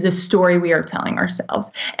everything is a story we are telling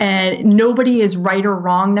ourselves. And nobody is right or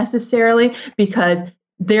wrong necessarily, because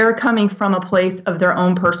they're coming from a place of their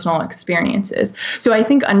own personal experiences. So I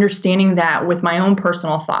think understanding that with my own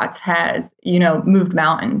personal thoughts has, moved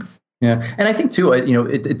mountains. Yeah. And I think too,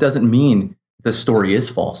 it doesn't mean the story is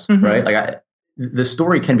false, right? The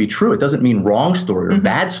story can be true. It doesn't mean wrong story or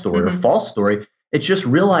bad story or false story. It's just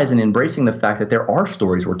realizing and embracing the fact that there are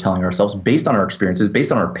stories we're telling ourselves based on our experiences,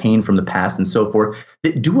 based on our pain from the past and so forth,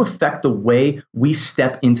 that do affect the way we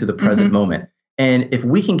step into the present moment. And if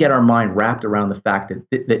we can get our mind wrapped around the fact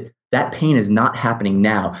that pain is not happening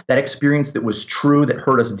now, that experience that was true, that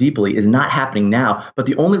hurt us deeply, is not happening now, but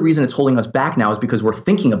the only reason it's holding us back now is because we're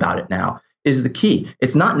thinking about it now, is the key.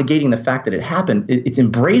 It's not negating the fact that it happened. It's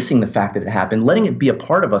embracing the fact that it happened, letting it be a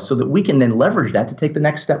part of us so that we can then leverage that to take the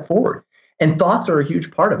next step forward. And thoughts are a huge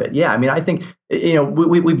part of it. Yeah, I think,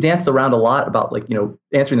 we've danced around a lot about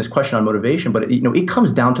answering this question on motivation, but it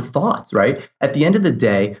comes down to thoughts, right? At the end of the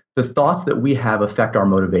day, the thoughts that we have affect our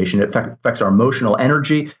motivation. It affects our emotional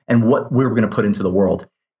energy and what we're going to put into the world.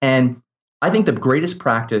 And I think the greatest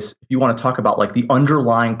practice, if you want to talk about the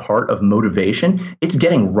underlying part of motivation, it's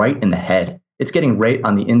getting right in the head. It's getting right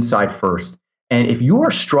on the inside first. And if you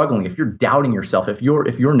are struggling, if you're doubting yourself, if you're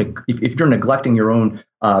neglecting your own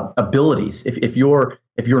abilities, if you're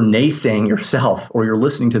naysaying yourself, or you're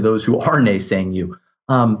listening to those who are naysaying you,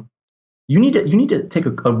 you need to take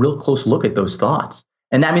a real close look at those thoughts.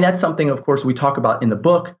 And that's something, of course, we talk about in the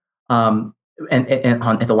book and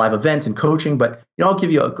at the live events and coaching. But I'll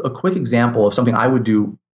give you a quick example of something I would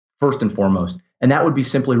do first and foremost. And that would be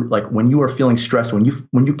simply when you are feeling stressed, when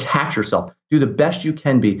you catch yourself, do the best you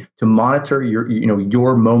can be to monitor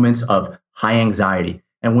your moments of high anxiety.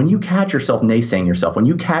 And when you catch yourself naysaying yourself, when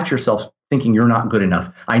you catch yourself thinking you're not good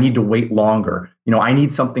enough, I need to wait longer, I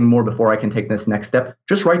need something more before I can take this next step,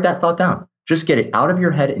 just write that thought down. Just get it out of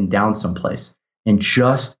your head and down someplace, and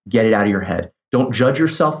just get it out of your head. Don't judge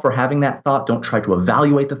yourself for having that thought. Don't try to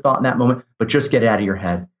evaluate the thought in that moment, but just get it out of your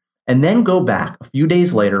head. And then go back a few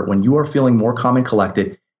days later when you are feeling more calm and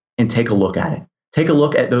collected, and take a look at it. Take a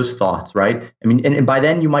look at those thoughts, right? And by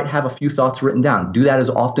then you might have a few thoughts written down. Do that as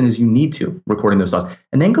often as you need to, recording those thoughts.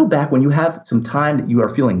 And then go back when you have some time that you are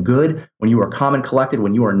feeling good, when you are calm and collected,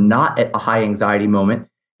 when you are not at a high anxiety moment,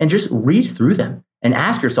 and just read through them and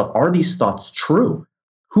ask yourself, are these thoughts true?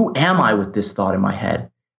 Who am I with this thought in my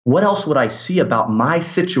head? What else would I see about my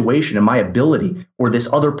situation and my ability, or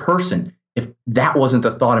this other person, if that wasn't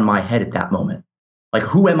the thought in my head at that moment?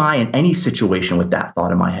 Who am I in any situation with that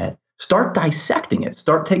thought in my head? Start dissecting it.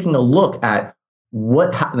 Start taking a look at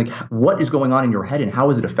what is going on in your head, and how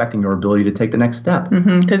is it affecting your ability to take the next step?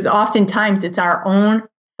 Because oftentimes it's our own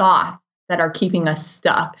thoughts that are keeping us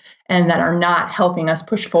stuck and that are not helping us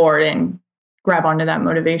push forward and grab onto that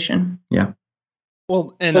motivation. Yeah.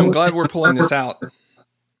 Well, and I'm glad we're pulling this out,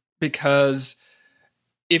 because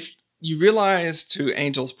if you realize, to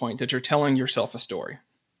Angel's point, that you're telling yourself a story,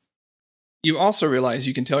 you also realize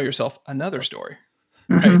you can tell yourself another story,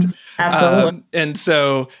 right? Absolutely. And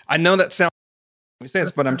so I know that sounds sense,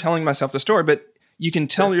 but I'm telling myself the story, but you can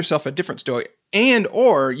tell yourself a different story,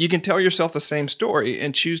 or you can tell yourself the same story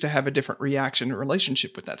and choose to have a different reaction or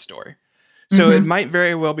relationship with that story. So it might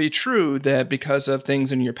very well be true that because of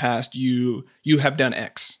things in your past, you have done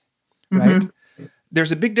X, right?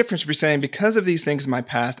 There's a big difference between saying, because of these things in my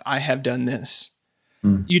past, I have done this.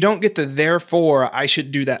 You don't get the therefore I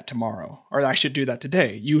should do that tomorrow or I should do that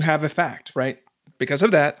today. You have a fact, right? Because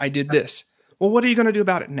of that, I did this. Well, what are you going to do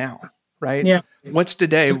about it now? Right? Yeah. What's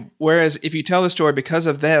today? Whereas if you tell the story because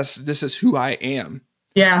of this is who I am.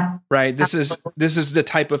 Yeah. Right. This is the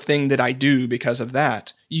type of thing that I do because of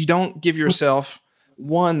that. You don't give yourself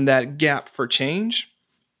that gap for change.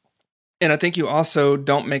 And I think you also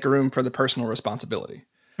don't make room for the personal responsibility.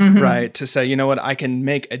 Right. To say, you know what, I can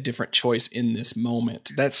make a different choice in this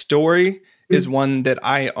moment. That story is one that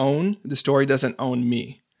I own. The story doesn't own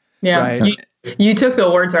me. Yeah. Right. You took the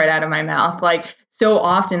words right out of my mouth. Like so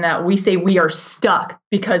often that we say we are stuck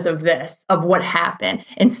because of this, of what happened,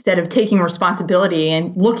 instead of taking responsibility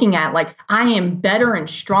and looking at like, I am better and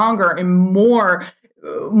stronger and more,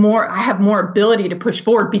 I have more ability to push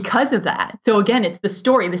forward because of that. So again, it's the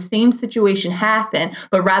story, the same situation happened,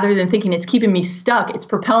 but rather than thinking it's keeping me stuck, it's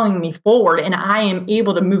propelling me forward and I am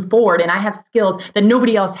able to move forward and I have skills that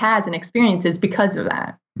nobody else has and experiences because of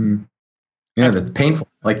that. Yeah, that's painful.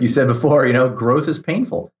 Like you said before, growth is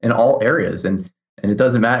painful in all areas and it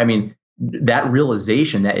doesn't matter. I mean, that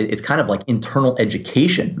realization that it's kind of like internal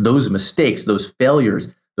education, those mistakes, those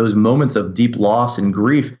failures, those moments of deep loss and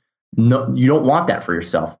grief. No, you don't want that for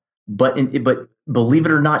yourself, but believe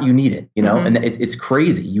it or not, you need it, and it's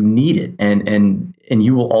crazy. You need it. And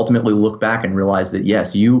you will ultimately look back and realize that,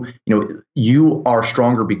 yes, you are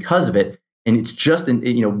stronger because of it. And it's just,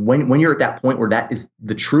 when you're at that point where that is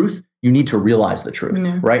the truth, you need to realize the truth,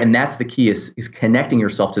 right? And that's the key is connecting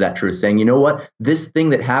yourself to that truth, saying, you know what, this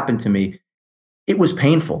thing that happened to me, it was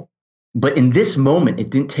painful. But in this moment, it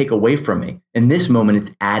didn't take away from me. In this moment,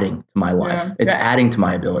 it's adding to my life. It's adding to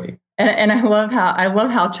my ability. And I love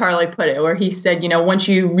how Charlie put it, where he said, once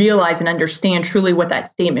you realize and understand truly what that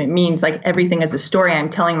statement means, like everything is a story, I'm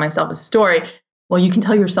telling myself a story. Well, you can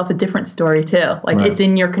tell yourself a different story too. Like It's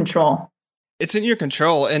in your control. It's in your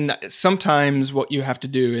control. And sometimes what you have to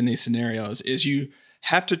do in these scenarios is you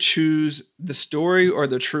have to choose the story or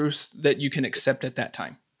the truth that you can accept at that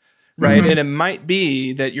time. Right. And it might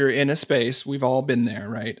be that you're in a space, we've all been there,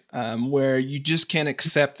 right? Where you just can't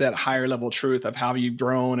accept that higher level truth of how you've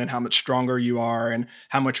grown and how much stronger you are and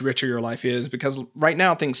how much richer your life is, because right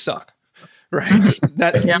now things suck. Right.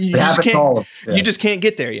 You just can't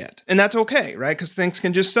get there yet. And that's okay. Right. Because things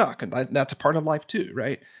can just suck. And that's a part of life too.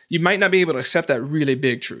 Right. You might not be able to accept that really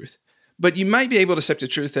big truth, but you might be able to accept the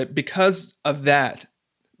truth that because of that,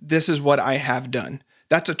 this is what I have done.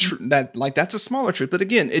 That's a smaller truth. But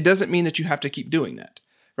again, it doesn't mean that you have to keep doing that,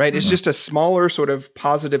 right? It's just a smaller sort of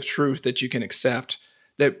positive truth that you can accept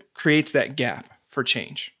that creates that gap for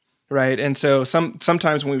change, right? And so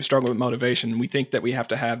sometimes when we struggle with motivation, we think that we have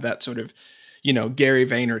to have that sort of, Gary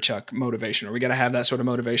Vaynerchuk motivation, or we got to have that sort of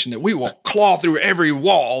motivation that we will claw through every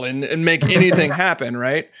wall and make anything happen,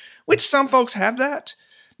 right? Which some folks have that,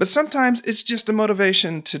 but sometimes it's just a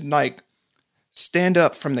motivation to stand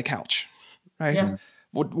up from the couch, right? Yeah.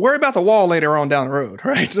 Worry about the wall later on down the road,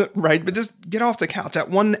 right? Right. But just get off the couch, that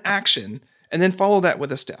one action, and then follow that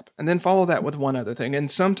with a step, and then follow that with one other thing.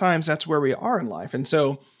 And sometimes that's where we are in life. And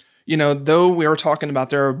so, though we are talking about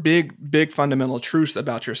there are big fundamental truths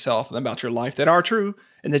about yourself and about your life that are true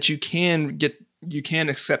and that you can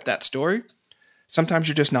accept that story. Sometimes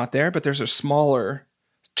you're just not there, but there's a smaller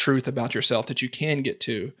truth about yourself that you can get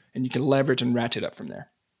to and you can leverage and ratchet up from there.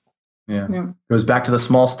 Yeah. Goes back to the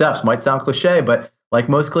small steps. Might sound cliche, but like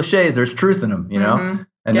most cliches, there's truth in them,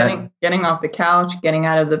 And getting off the couch, getting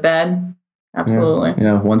out of the bed. Absolutely.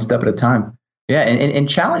 One step at a time. Yeah. And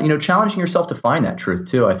challenging yourself to find that truth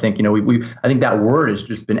too. I think, I think that word has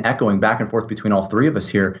just been echoing back and forth between all three of us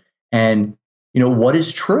here. And, what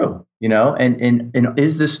is true, and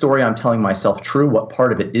is this story I'm telling myself true? What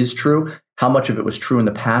part of it is true? How much of it was true in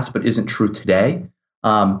the past, but isn't true today?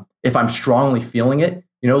 If I'm strongly feeling it,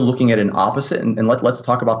 looking at an opposite, and let's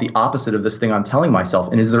talk about the opposite of this thing I'm telling myself.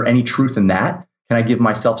 And is there any truth in that? Can I give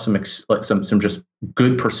myself some just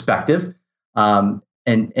good perspective?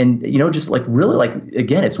 Just really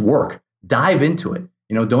again, it's work. Dive into it.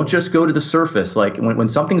 Don't just go to the surface. Like when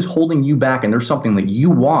something's holding you back and there's something that you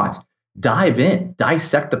want, dive in,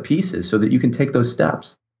 dissect the pieces so that you can take those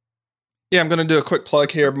steps. Yeah, I'm going to do a quick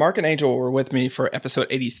plug here. Marc and Angel were with me for episode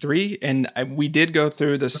 83, and we did go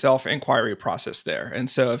through the self-inquiry process there. And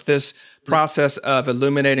so if this process of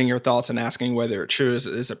illuminating your thoughts and asking whether it's true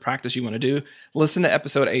is a practice you want to do, listen to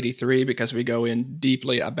episode 83 because we go in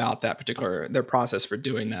deeply about their process for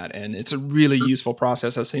doing that. And it's a really useful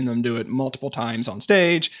process. I've seen them do it multiple times on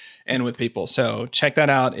stage and with people. So check that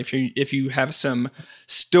out if you have some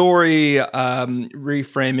story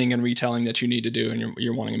reframing and retelling that you need to do and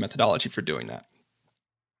you're wanting a methodology for doing that.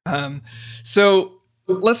 So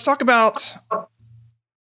let's talk about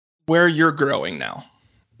where you're growing now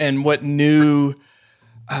and what new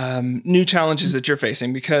challenges that you're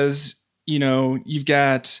facing, because, you've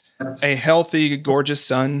got a healthy, gorgeous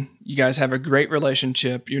son. You guys have a great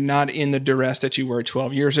relationship. You're not in the duress that you were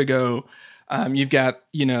 12 years ago. You've got,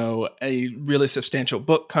 a really substantial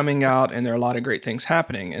book coming out, and there are a lot of great things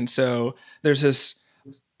happening. And so there's this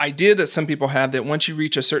idea that some people have that once you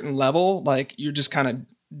reach a certain level, like you're just kind of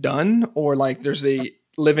done, or like there's the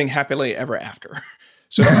living happily ever after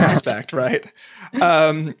sort of aspect, right?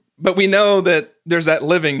 But we know that there's that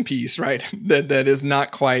living piece, right? That is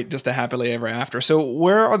not quite just a happily ever after. So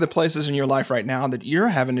where are the places in your life right now that you're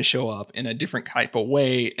having to show up in a different type of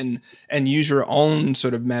way and use your own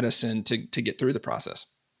sort of medicine to get through the process?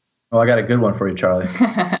 Well, I got a good one for you, Charlie.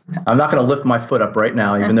 I'm not going to lift my foot up right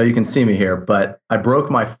now, even though you can see me here, but I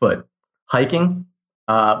broke my foot hiking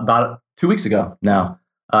about 2 weeks ago now.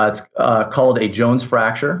 It's called a Jones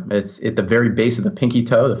fracture. It's at the very base of the pinky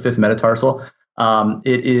toe, the fifth metatarsal.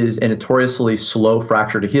 It is a notoriously slow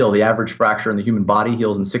fracture to heal. The average fracture in the human body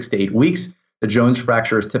heals in 6 to 8 weeks. The Jones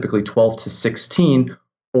fracture is typically 12 to 16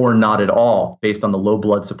 or not at all, based on the low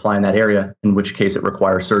blood supply in that area, in which case it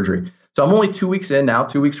requires surgery. So I'm only 2 weeks in now.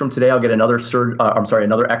 2 weeks from today, I'll get another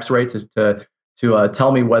X-ray to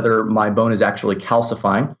tell me whether my bone is actually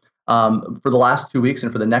calcifying. For the last 2 weeks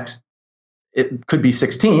and for the next, it could be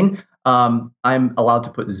 16. I'm allowed to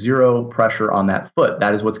put zero pressure on that foot.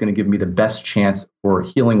 That is what's going to give me the best chance for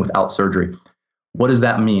healing without surgery. What does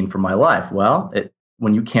that mean for my life? Well,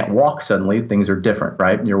 when you can't walk suddenly, things are different,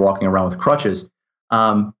 right? You're walking around with crutches.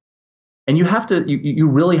 And you have to, you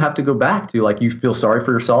really have to go back to, like, you feel sorry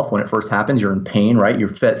for yourself when it first happens. You're in pain, right? You're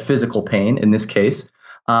physical pain in this case.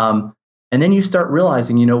 And then you start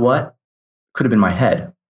realizing, you know what? Could have been my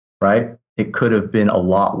head, right? It could have been a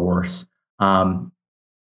lot worse.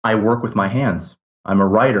 I work with my hands. I'm a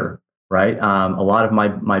writer, right? A lot of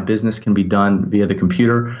my business can be done via the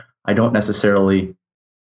computer. I don't necessarily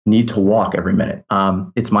need to walk every minute.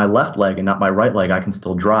 It's my left leg and not my right leg. I can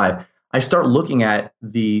still drive. I start looking at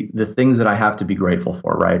the things that I have to be grateful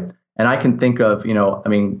for, right? And I can think of,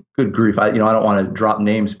 good grief. I don't want to drop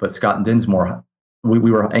names, but Scott Dinsmore,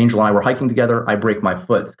 Angel and I were hiking together. I break my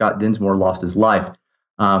foot. Scott Dinsmore lost his life.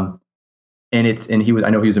 I know he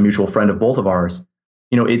was a mutual friend of both of ours.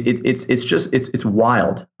 It's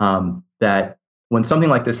wild that when something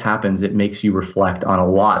like this happens, it makes you reflect on a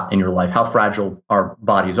lot in your life, how fragile our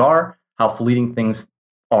bodies are, how fleeting things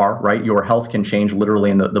are, right? Your health can change literally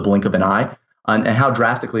in the blink of an eye, and how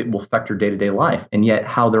drastically it will affect your day-to-day life. And yet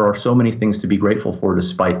how there are so many things to be grateful for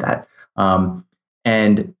despite that.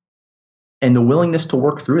 And the willingness to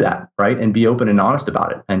work through that, right? And be open and honest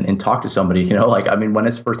about it and talk to somebody, when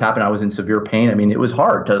this first happened, I was in severe pain. it was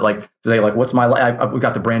hard to say, what's my life? We've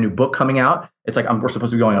got the brand new book coming out. It's like, we're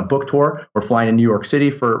supposed to be going on a book tour. We're flying to New York City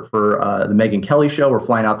for the Megyn Kelly show. We're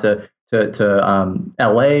flying out to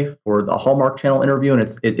LA for the Hallmark Channel interview. And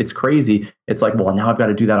it's crazy. It's like, well, now I've got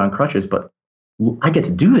to do that on crutches, but I get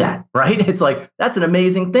to do that, right? It's like, that's an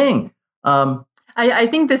amazing thing. I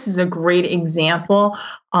think this is a great example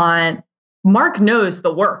on Mark knows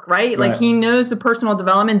the work, right? Like, he knows the personal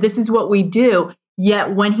development. This is what we do.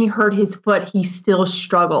 Yet when he hurt his foot, he still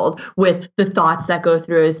struggled with the thoughts that go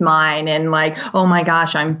through his mind and like, oh my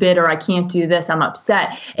gosh, I'm bitter. I can't do this. I'm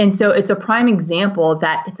upset. And so it's a prime example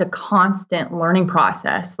that it's a constant learning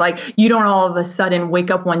process. Like, you don't all of a sudden wake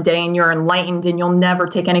up one day and you're enlightened and you'll never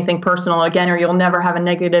take anything personal again, or you'll never have a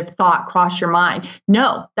negative thought cross your mind.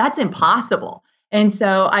 No, that's impossible. And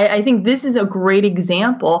so I think this is a great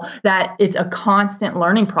example that it's a constant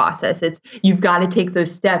learning process. You've got to take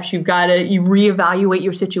those steps. You reevaluate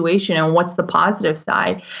your situation and what's the positive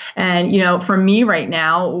side. And, for me right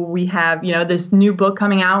now, we have, this new book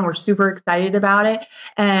coming out and we're super excited about it.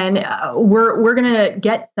 And we're going to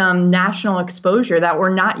get some national exposure that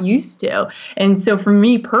we're not used to. And so for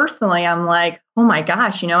me personally, I'm like, oh my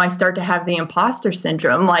gosh, I start to have the imposter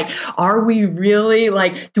syndrome. Like, are we really,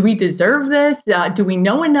 do we deserve this? Do we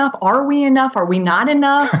know enough? Are we enough? Are we not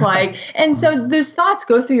enough? And so those thoughts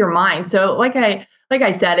go through your mind. So like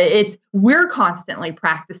I said, we're constantly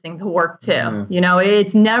practicing the work too. Mm-hmm.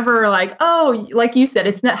 It's never like, oh, like you said,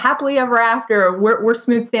 it's not happily ever after. We're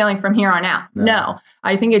smooth sailing from here on out. No,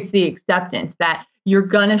 I think it's the acceptance that you're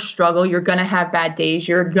going to struggle. You're going to have bad days.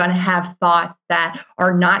 You're going to have thoughts that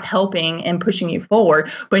are not helping and pushing you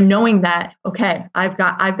forward. But knowing that, okay, I've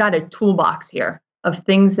got a toolbox here of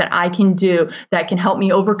things that I can do that can help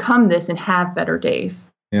me overcome this and have better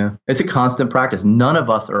days. Yeah, it's a constant practice. None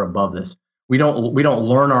of us are above this. We don't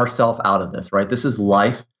learn ourselves out of this, right? This is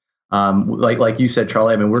life. Like you said,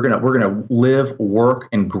 Charlie, we're gonna live, work,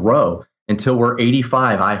 and grow until we're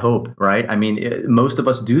 85, I hope, right? I mean, most of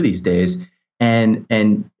us do these days. And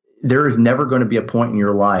there is never going to be a point in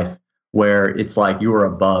your life where it's like you are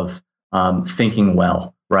above thinking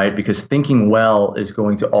well, right? Because thinking well is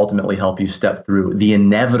going to ultimately help you step through the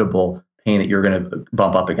inevitable pain that you're going to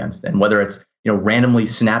bump up against. And whether it's, randomly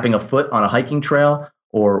snapping a foot on a hiking trail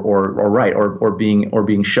or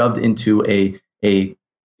being shoved into a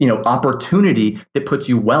opportunity that puts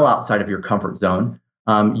you well outside of your comfort zone,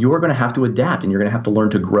 you're going to have to adapt, and you're going to have to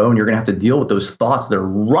learn to grow, and you're going to have to deal with those thoughts that are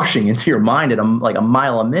rushing into your mind at like a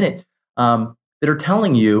mile a minute, that are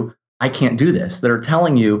telling you, I can't do this, that are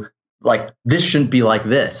telling you, like, this shouldn't be like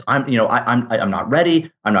this. I'm not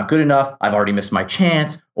ready. I'm not good enough. I've already missed my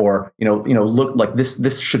chance. Or, look, like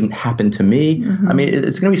this shouldn't happen to me. Mm-hmm. I mean,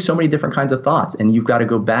 it's going to be so many different kinds of thoughts, and you've got to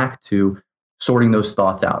go back to sorting those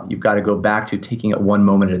thoughts out. You've got to go back to taking it one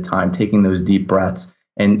moment at a time, taking those deep breaths,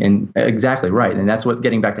 and exactly right. And that's what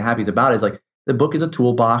Getting Back to Happy is about. Is like, the book is a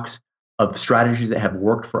toolbox of strategies that have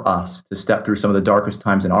worked for us to step through some of the darkest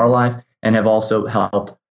times in our life, and have also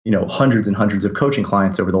helped hundreds and hundreds of coaching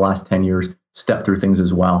clients over the last 10 years step through things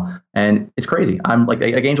as well. And it's crazy. I'm like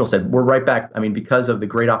Angel said, we're right back. I mean, because of the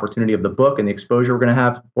great opportunity of the book and the exposure we're going to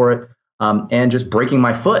have for it, and just breaking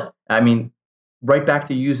my foot. I mean, right back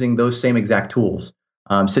to using those same exact tools.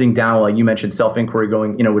 Sitting down, like you mentioned, self-inquiry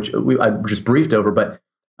going, which I just briefed over, but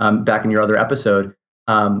back in your other episode,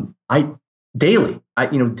 daily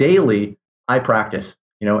I practice,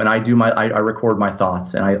 and I record my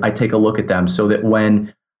thoughts, and I take a look at them, so that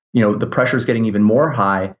when the pressure's getting even more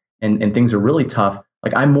high and things are really tough,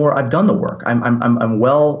 like I've done the work. I'm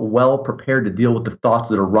well prepared to deal with the thoughts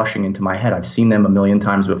that are rushing into my head. I've seen them a million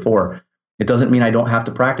times before. It doesn't mean I don't have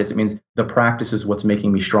to practice. It means the practice is what's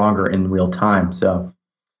making me stronger in real time. So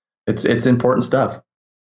it's important stuff.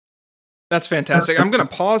 That's fantastic. I'm going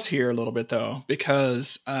to pause here a little bit, though,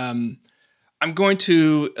 because I'm going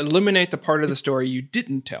to eliminate the part of the story you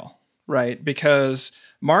didn't tell, right? Because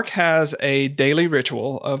Mark has a daily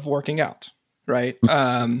ritual of working out, right?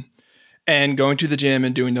 And going to the gym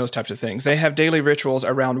and doing those types of things. They have daily rituals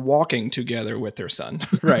around walking together with their son,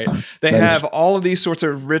 right? They have all of these sorts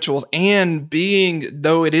of rituals, and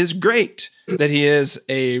though it is great that he is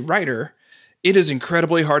a writer, it is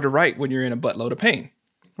incredibly hard to write when you're in a buttload of pain,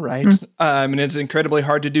 right? And it's incredibly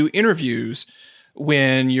hard to do interviews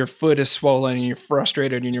when your foot is swollen and you're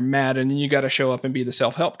frustrated and you're mad, and then you got to show up and be the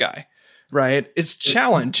self-help guy, right? It's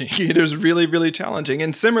challenging. It is really, really challenging.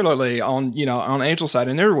 And similarly on Angel's side,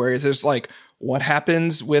 in their words, there's like, what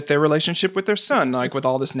happens with their relationship with their son, like with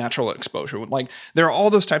all this natural exposure, like there are all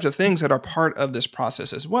those types of things that are part of this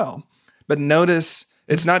process as well. But notice,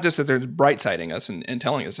 it's not just that they're bright siding us and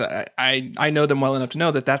telling us. I know them well enough to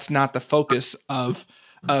know that that's not the focus of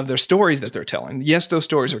their stories that they're telling. Yes, those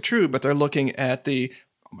stories are true, but they're looking at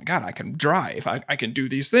oh my God, I can drive. I can do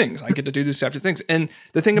these things. I get to do these types of things. And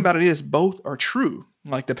the thing about it is, both are true.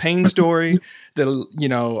 Like the pain story,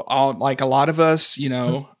 like a lot of us,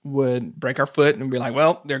 would break our foot and be like,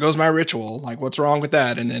 well, there goes my ritual. Like, what's wrong with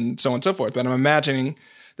that? And then so on and so forth. But I'm imagining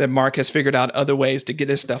that Mark has figured out other ways to get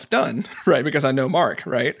his stuff done, right? Because I know Mark,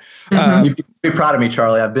 right? You'd be proud of me,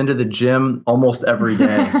 Charlie. I've been to the gym almost every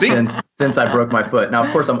day since I broke my foot. Now,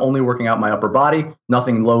 of course, I'm only working out my upper body,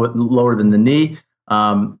 nothing lower than the knee.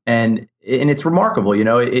 And it's remarkable,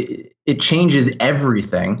 it changes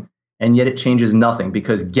everything, and yet it changes nothing,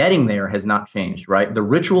 because getting there has not changed, right? The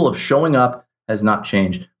ritual of showing up has not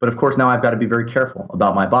changed. But of course, now I've got to be very careful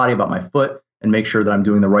about my body, about my foot, and make sure that I'm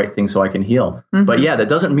doing the right thing so I can heal. Mm-hmm. But yeah, that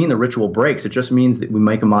doesn't mean the ritual breaks. It just means that we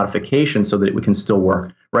make a modification so that we can still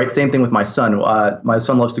work, right? Same thing with my son. My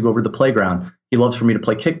son loves to go over to the playground. He loves for me to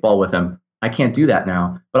play kickball with him. I can't do that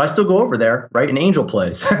now, but I still go over there, right? And Angel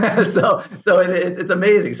plays, so it's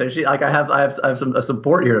amazing. So I have some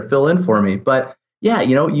support here to fill in for me. But yeah,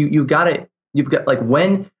 you've got like,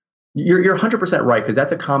 when you're 100% right, because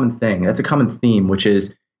that's a common thing, that's a common theme, which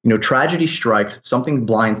is tragedy strikes, something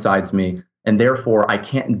blindsides me, and therefore I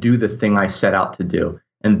can't do the thing I set out to do.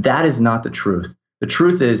 And that is not the truth. The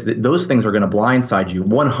truth is that those things are going to blindside you,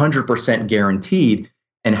 100% guaranteed.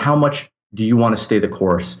 And how much do you want to stay the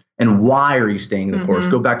course? And why are you staying the course?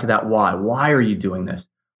 Go back to that why. Why are you doing this?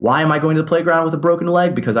 Why am I going to the playground with a broken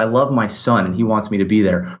leg? Because I love my son and he wants me to be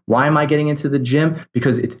there. Why am I getting into the gym?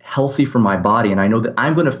 Because it's healthy for my body. And I know that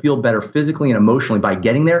I'm going to feel better physically and emotionally by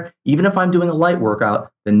getting there, even if I'm doing a light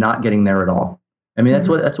workout, than not getting there at all. I mean, that's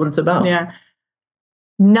what it's about. Yeah.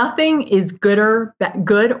 Nothing is good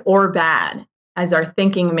or bad as our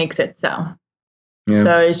thinking makes it so. Yeah.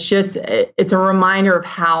 So it's a reminder of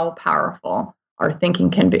how powerful our thinking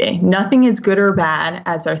can be. Nothing is good or bad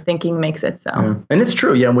as our thinking makes it so. Yeah. And it's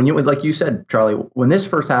true. Yeah. When you, like you said, Charlie, when this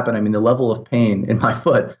first happened, I mean, the level of pain in my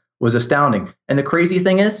foot was astounding. And the crazy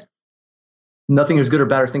thing is, nothing is good or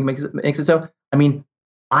bad as thinking makes it so. I mean,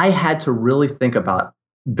 I had to really think about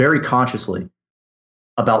very consciously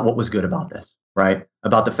about what was good about this, right?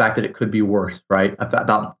 About the fact that it could be worse, right?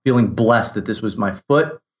 About feeling blessed that this was my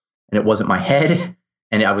foot and it wasn't my head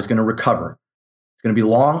and I was going to recover. It's going to be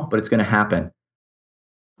long, but it's going to happen.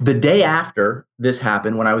 The day after this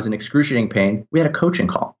happened, when I was in excruciating pain, we had a coaching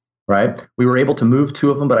call, right? We were able to move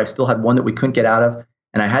 2 of them, but I still had one that we couldn't get out of.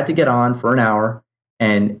 And I had to get on for an hour,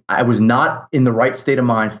 and I was not in the right state of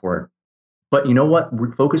mind for it. But you know what?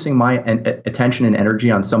 Focusing my attention and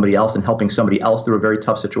energy on somebody else and helping somebody else through a very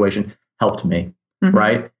tough situation helped me,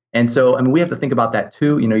 right? And so, I mean, we have to think about that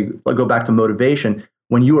too. You know, you go back to motivation.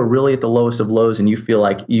 When you are really at the lowest of lows and you feel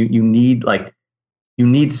like you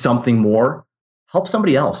need something more, help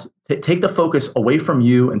somebody else. Take the focus away from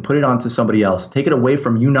you and put it onto somebody else. Take it away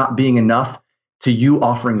from you not being enough to you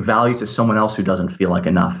offering value to someone else who doesn't feel like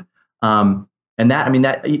enough. And that, I mean,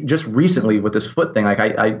 that just recently with this foot thing, like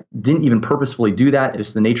I didn't even purposefully do that.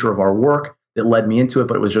 It's the nature of our work that led me into it,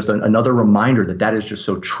 but it was just another reminder that is just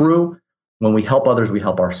so true. When we help others, we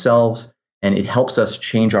help ourselves, and it helps us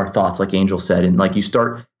change our thoughts, like Angel said. And like you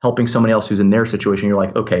start helping somebody else who's in their situation, you're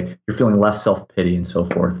like, okay, you're feeling less self-pity and so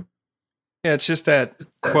forth. Yeah, it's just that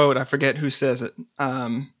quote, I forget who says it.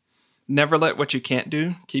 Never let what you can't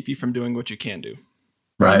do keep you from doing what you can do.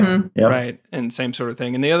 Right. Yep. Right. And same sort of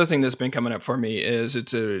thing. And the other thing that's been coming up for me is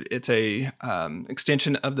it's a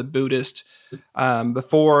extension of the Buddhist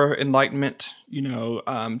before enlightenment,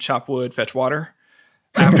 chop wood, fetch water.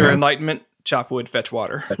 After enlightenment, chop wood, fetch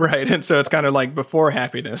water. Right. And so it's kind of like before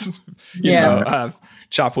happiness,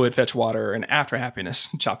 chop wood, fetch water, and after happiness,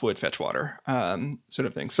 chop wood, fetch water, sort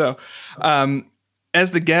of thing. So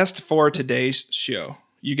as the guest for today's show,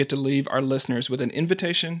 you get to leave our listeners with an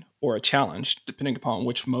invitation or a challenge, depending upon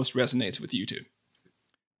which most resonates with you two.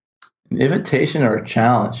 An invitation or a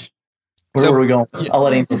challenge? Where are we going? I'll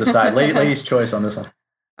let Angel decide. Lady's choice on this one.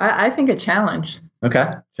 I think a challenge.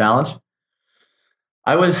 Okay. Challenge.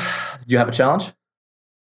 Do you have a challenge?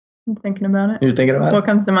 I'm thinking about it. You're thinking about it? What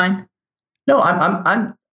comes to mind? No,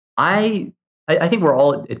 I think we're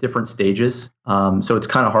all at different stages. So it's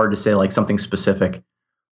kind of hard to say like something specific,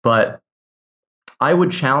 but I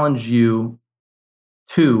would challenge you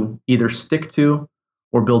to either stick to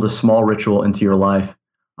or build a small ritual into your life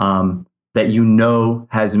that you know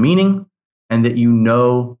has meaning and that you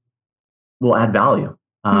know will add value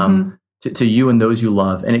to you and those you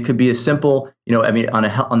love. And it could be as simple, on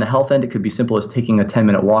the health end, it could be simple as taking a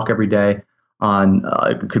 10-minute walk every day.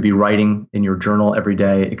 It could be writing in your journal every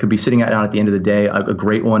day. It could be sitting down at the end of the day. A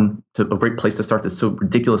great place to start that's so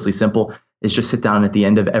ridiculously simple is just sit down at the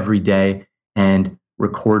end of every day and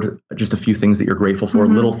record just a few things that you're grateful for,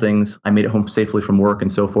 little things. I made it home safely from work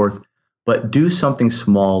and so forth. But do something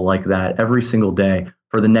small like that every single day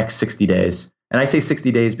for the next 60 days. And I say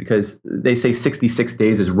 60 days because they say 66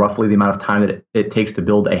 days is roughly the amount of time that it takes to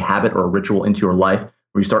build a habit or a ritual into your life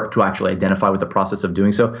where you start to actually identify with the process of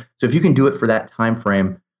doing so. So if you can do it for that time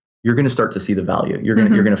frame, you're going to start to see the value. You're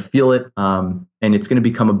going to feel it, and it's going to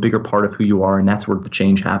become a bigger part of who you are, and that's where the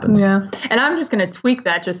change happens. Yeah, and I'm just going to tweak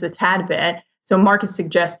that just a tad bit. So Marc is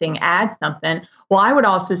suggesting add something. Well, I would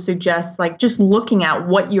also suggest like just looking at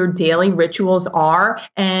what your daily rituals are,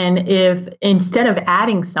 and if instead of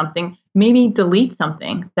adding something, maybe delete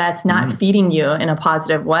something that's not feeding you in a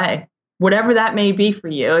positive way. Whatever that may be for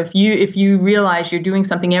you. If you realize you're doing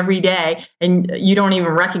something every day and you don't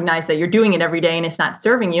even recognize that you're doing it every day and it's not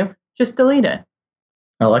serving you, just delete it.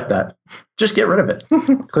 I like that. Just get rid of it.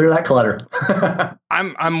 Clear that clutter.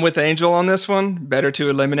 I'm with Angel on this one. Better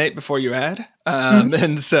to eliminate before you add.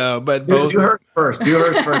 And so, but both. Do hers first.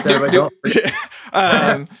 Everybody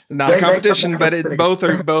not a competition, but both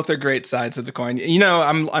are great sides of the coin.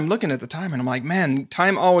 I'm looking at the time and I'm like, man,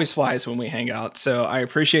 time always flies when we hang out. So I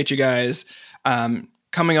appreciate you guys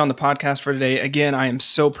coming on the podcast for today. Again, I am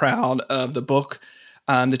so proud of the book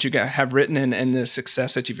that you guys have written and the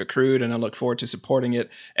success that you've accrued. And I look forward to supporting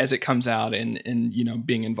it as it comes out and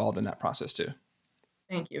being involved in that process too.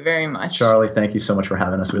 Thank you very much. Charlie, thank you so much for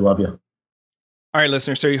having us. We love you. All right,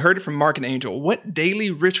 listeners. So you heard it from Marc and Angel. What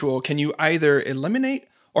daily ritual can you either eliminate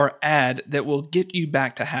or add that will get you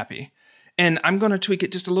back to happy? And I'm going to tweak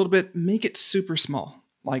it just a little bit, make it super small.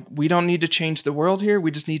 Like we don't need to change the world here.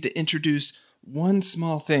 We just need to introduce one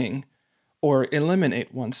small thing or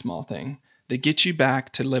eliminate one small thing that gets you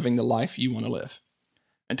back to living the life you want to live.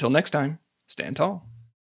 Until next time, stand tall.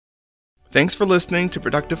 Thanks for listening to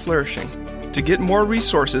Productive Flourishing. To get more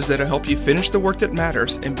resources that'll help you finish the work that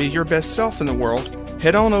matters and be your best self in the world,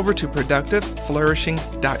 head on over to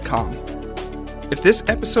productiveflourishing.com. If this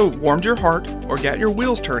episode warmed your heart or got your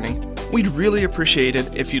wheels turning, we'd really appreciate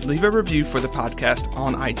it if you'd leave a review for the podcast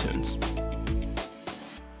on iTunes.